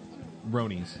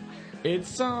Ronies?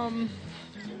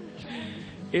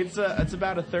 It's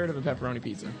about a third of a pepperoni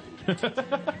pizza.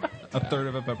 A third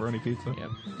of a pepperoni pizza?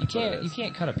 Yeah. You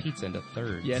can't cut a pizza into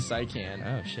thirds. Yes, I can.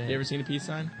 Oh shit. You ever seen a peace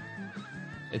sign?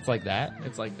 It's like that.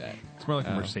 It's like that. It's more like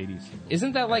a Mercedes.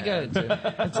 Isn't that like it's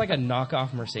like a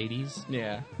knockoff Mercedes?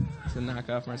 Yeah. It's a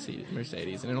knockoff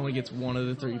Mercedes, and it only gets one of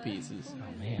the three pieces.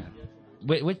 Oh man.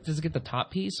 Wait, does it get the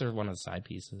top piece or one of the side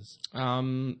pieces?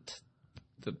 We'll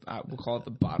call it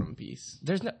the bottom piece.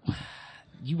 There's no.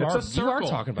 You It's are a circle.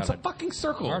 talking about It's a fucking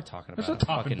circle. You are talking There's about no a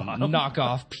top and fucking bottom.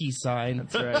 knockoff peace sign.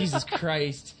 That's right. Jesus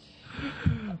Christ.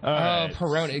 right.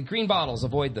 Peroni. Green bottles.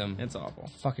 Avoid them. It's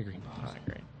awful. Fuck a green bottle. Not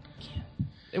great.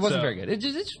 It wasn't So- very good. It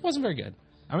just wasn't very good.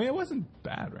 I mean, it wasn't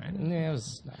bad, right? Yeah, it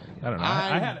was not very good. I don't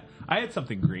know. I had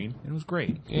something green. It was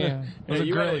great. Yeah. It was a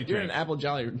girly You're an drink. Apple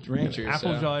Jolly Rancher.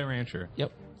 Apple so. Jolly Rancher.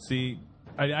 Yep. See,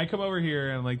 I come over here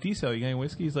and I'm like, Diesel, you got any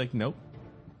whiskey? He's like, nope.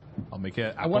 I'll make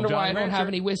it. I wonder why I don't have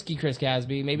any whiskey, Chris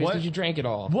Casby. Maybe it's What? because you drank it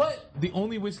all. What? The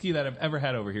only whiskey that I've ever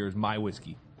had over here is my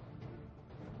whiskey.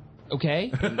 Okay.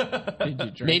 Did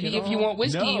you drink Maybe it if you all? want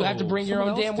whiskey, No, you have to bring your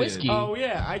someone own else damn did. whiskey. Oh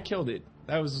yeah, I killed it.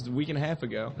 That was a week and a half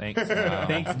ago. Thanks.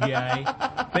 Thanks, guy.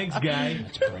 Thanks, guy.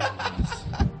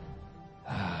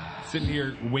 Sitting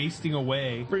here wasting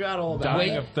away, Forgot all about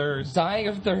dying it. of thirst. Dying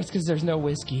of thirst because there's no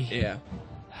whiskey. Yeah.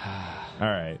 All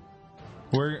right,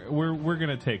 we're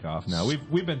gonna take off now.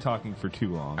 We've been talking for too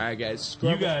long. All right, guys.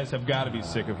 You guys have got to be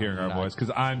sick of hearing our voice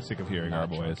because I'm sick of hearing our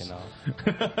voice.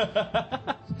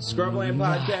 Scrubland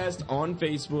Podcast on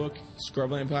Facebook,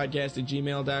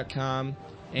 scrublandpodcast@gmail.com,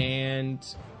 and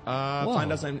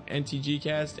Find us on NTG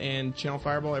Cast and Channel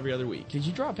Fireball every other week. Did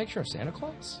you draw a picture of Santa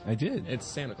Claus? I did. It's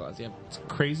Santa Claus, yeah.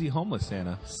 Crazy homeless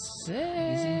Santa. Sick.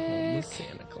 Homeless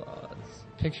Santa Claus.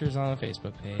 Pictures on the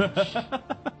Facebook page.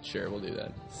 Sure, we'll do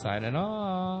that. Signing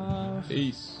off.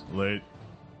 Peace. Late.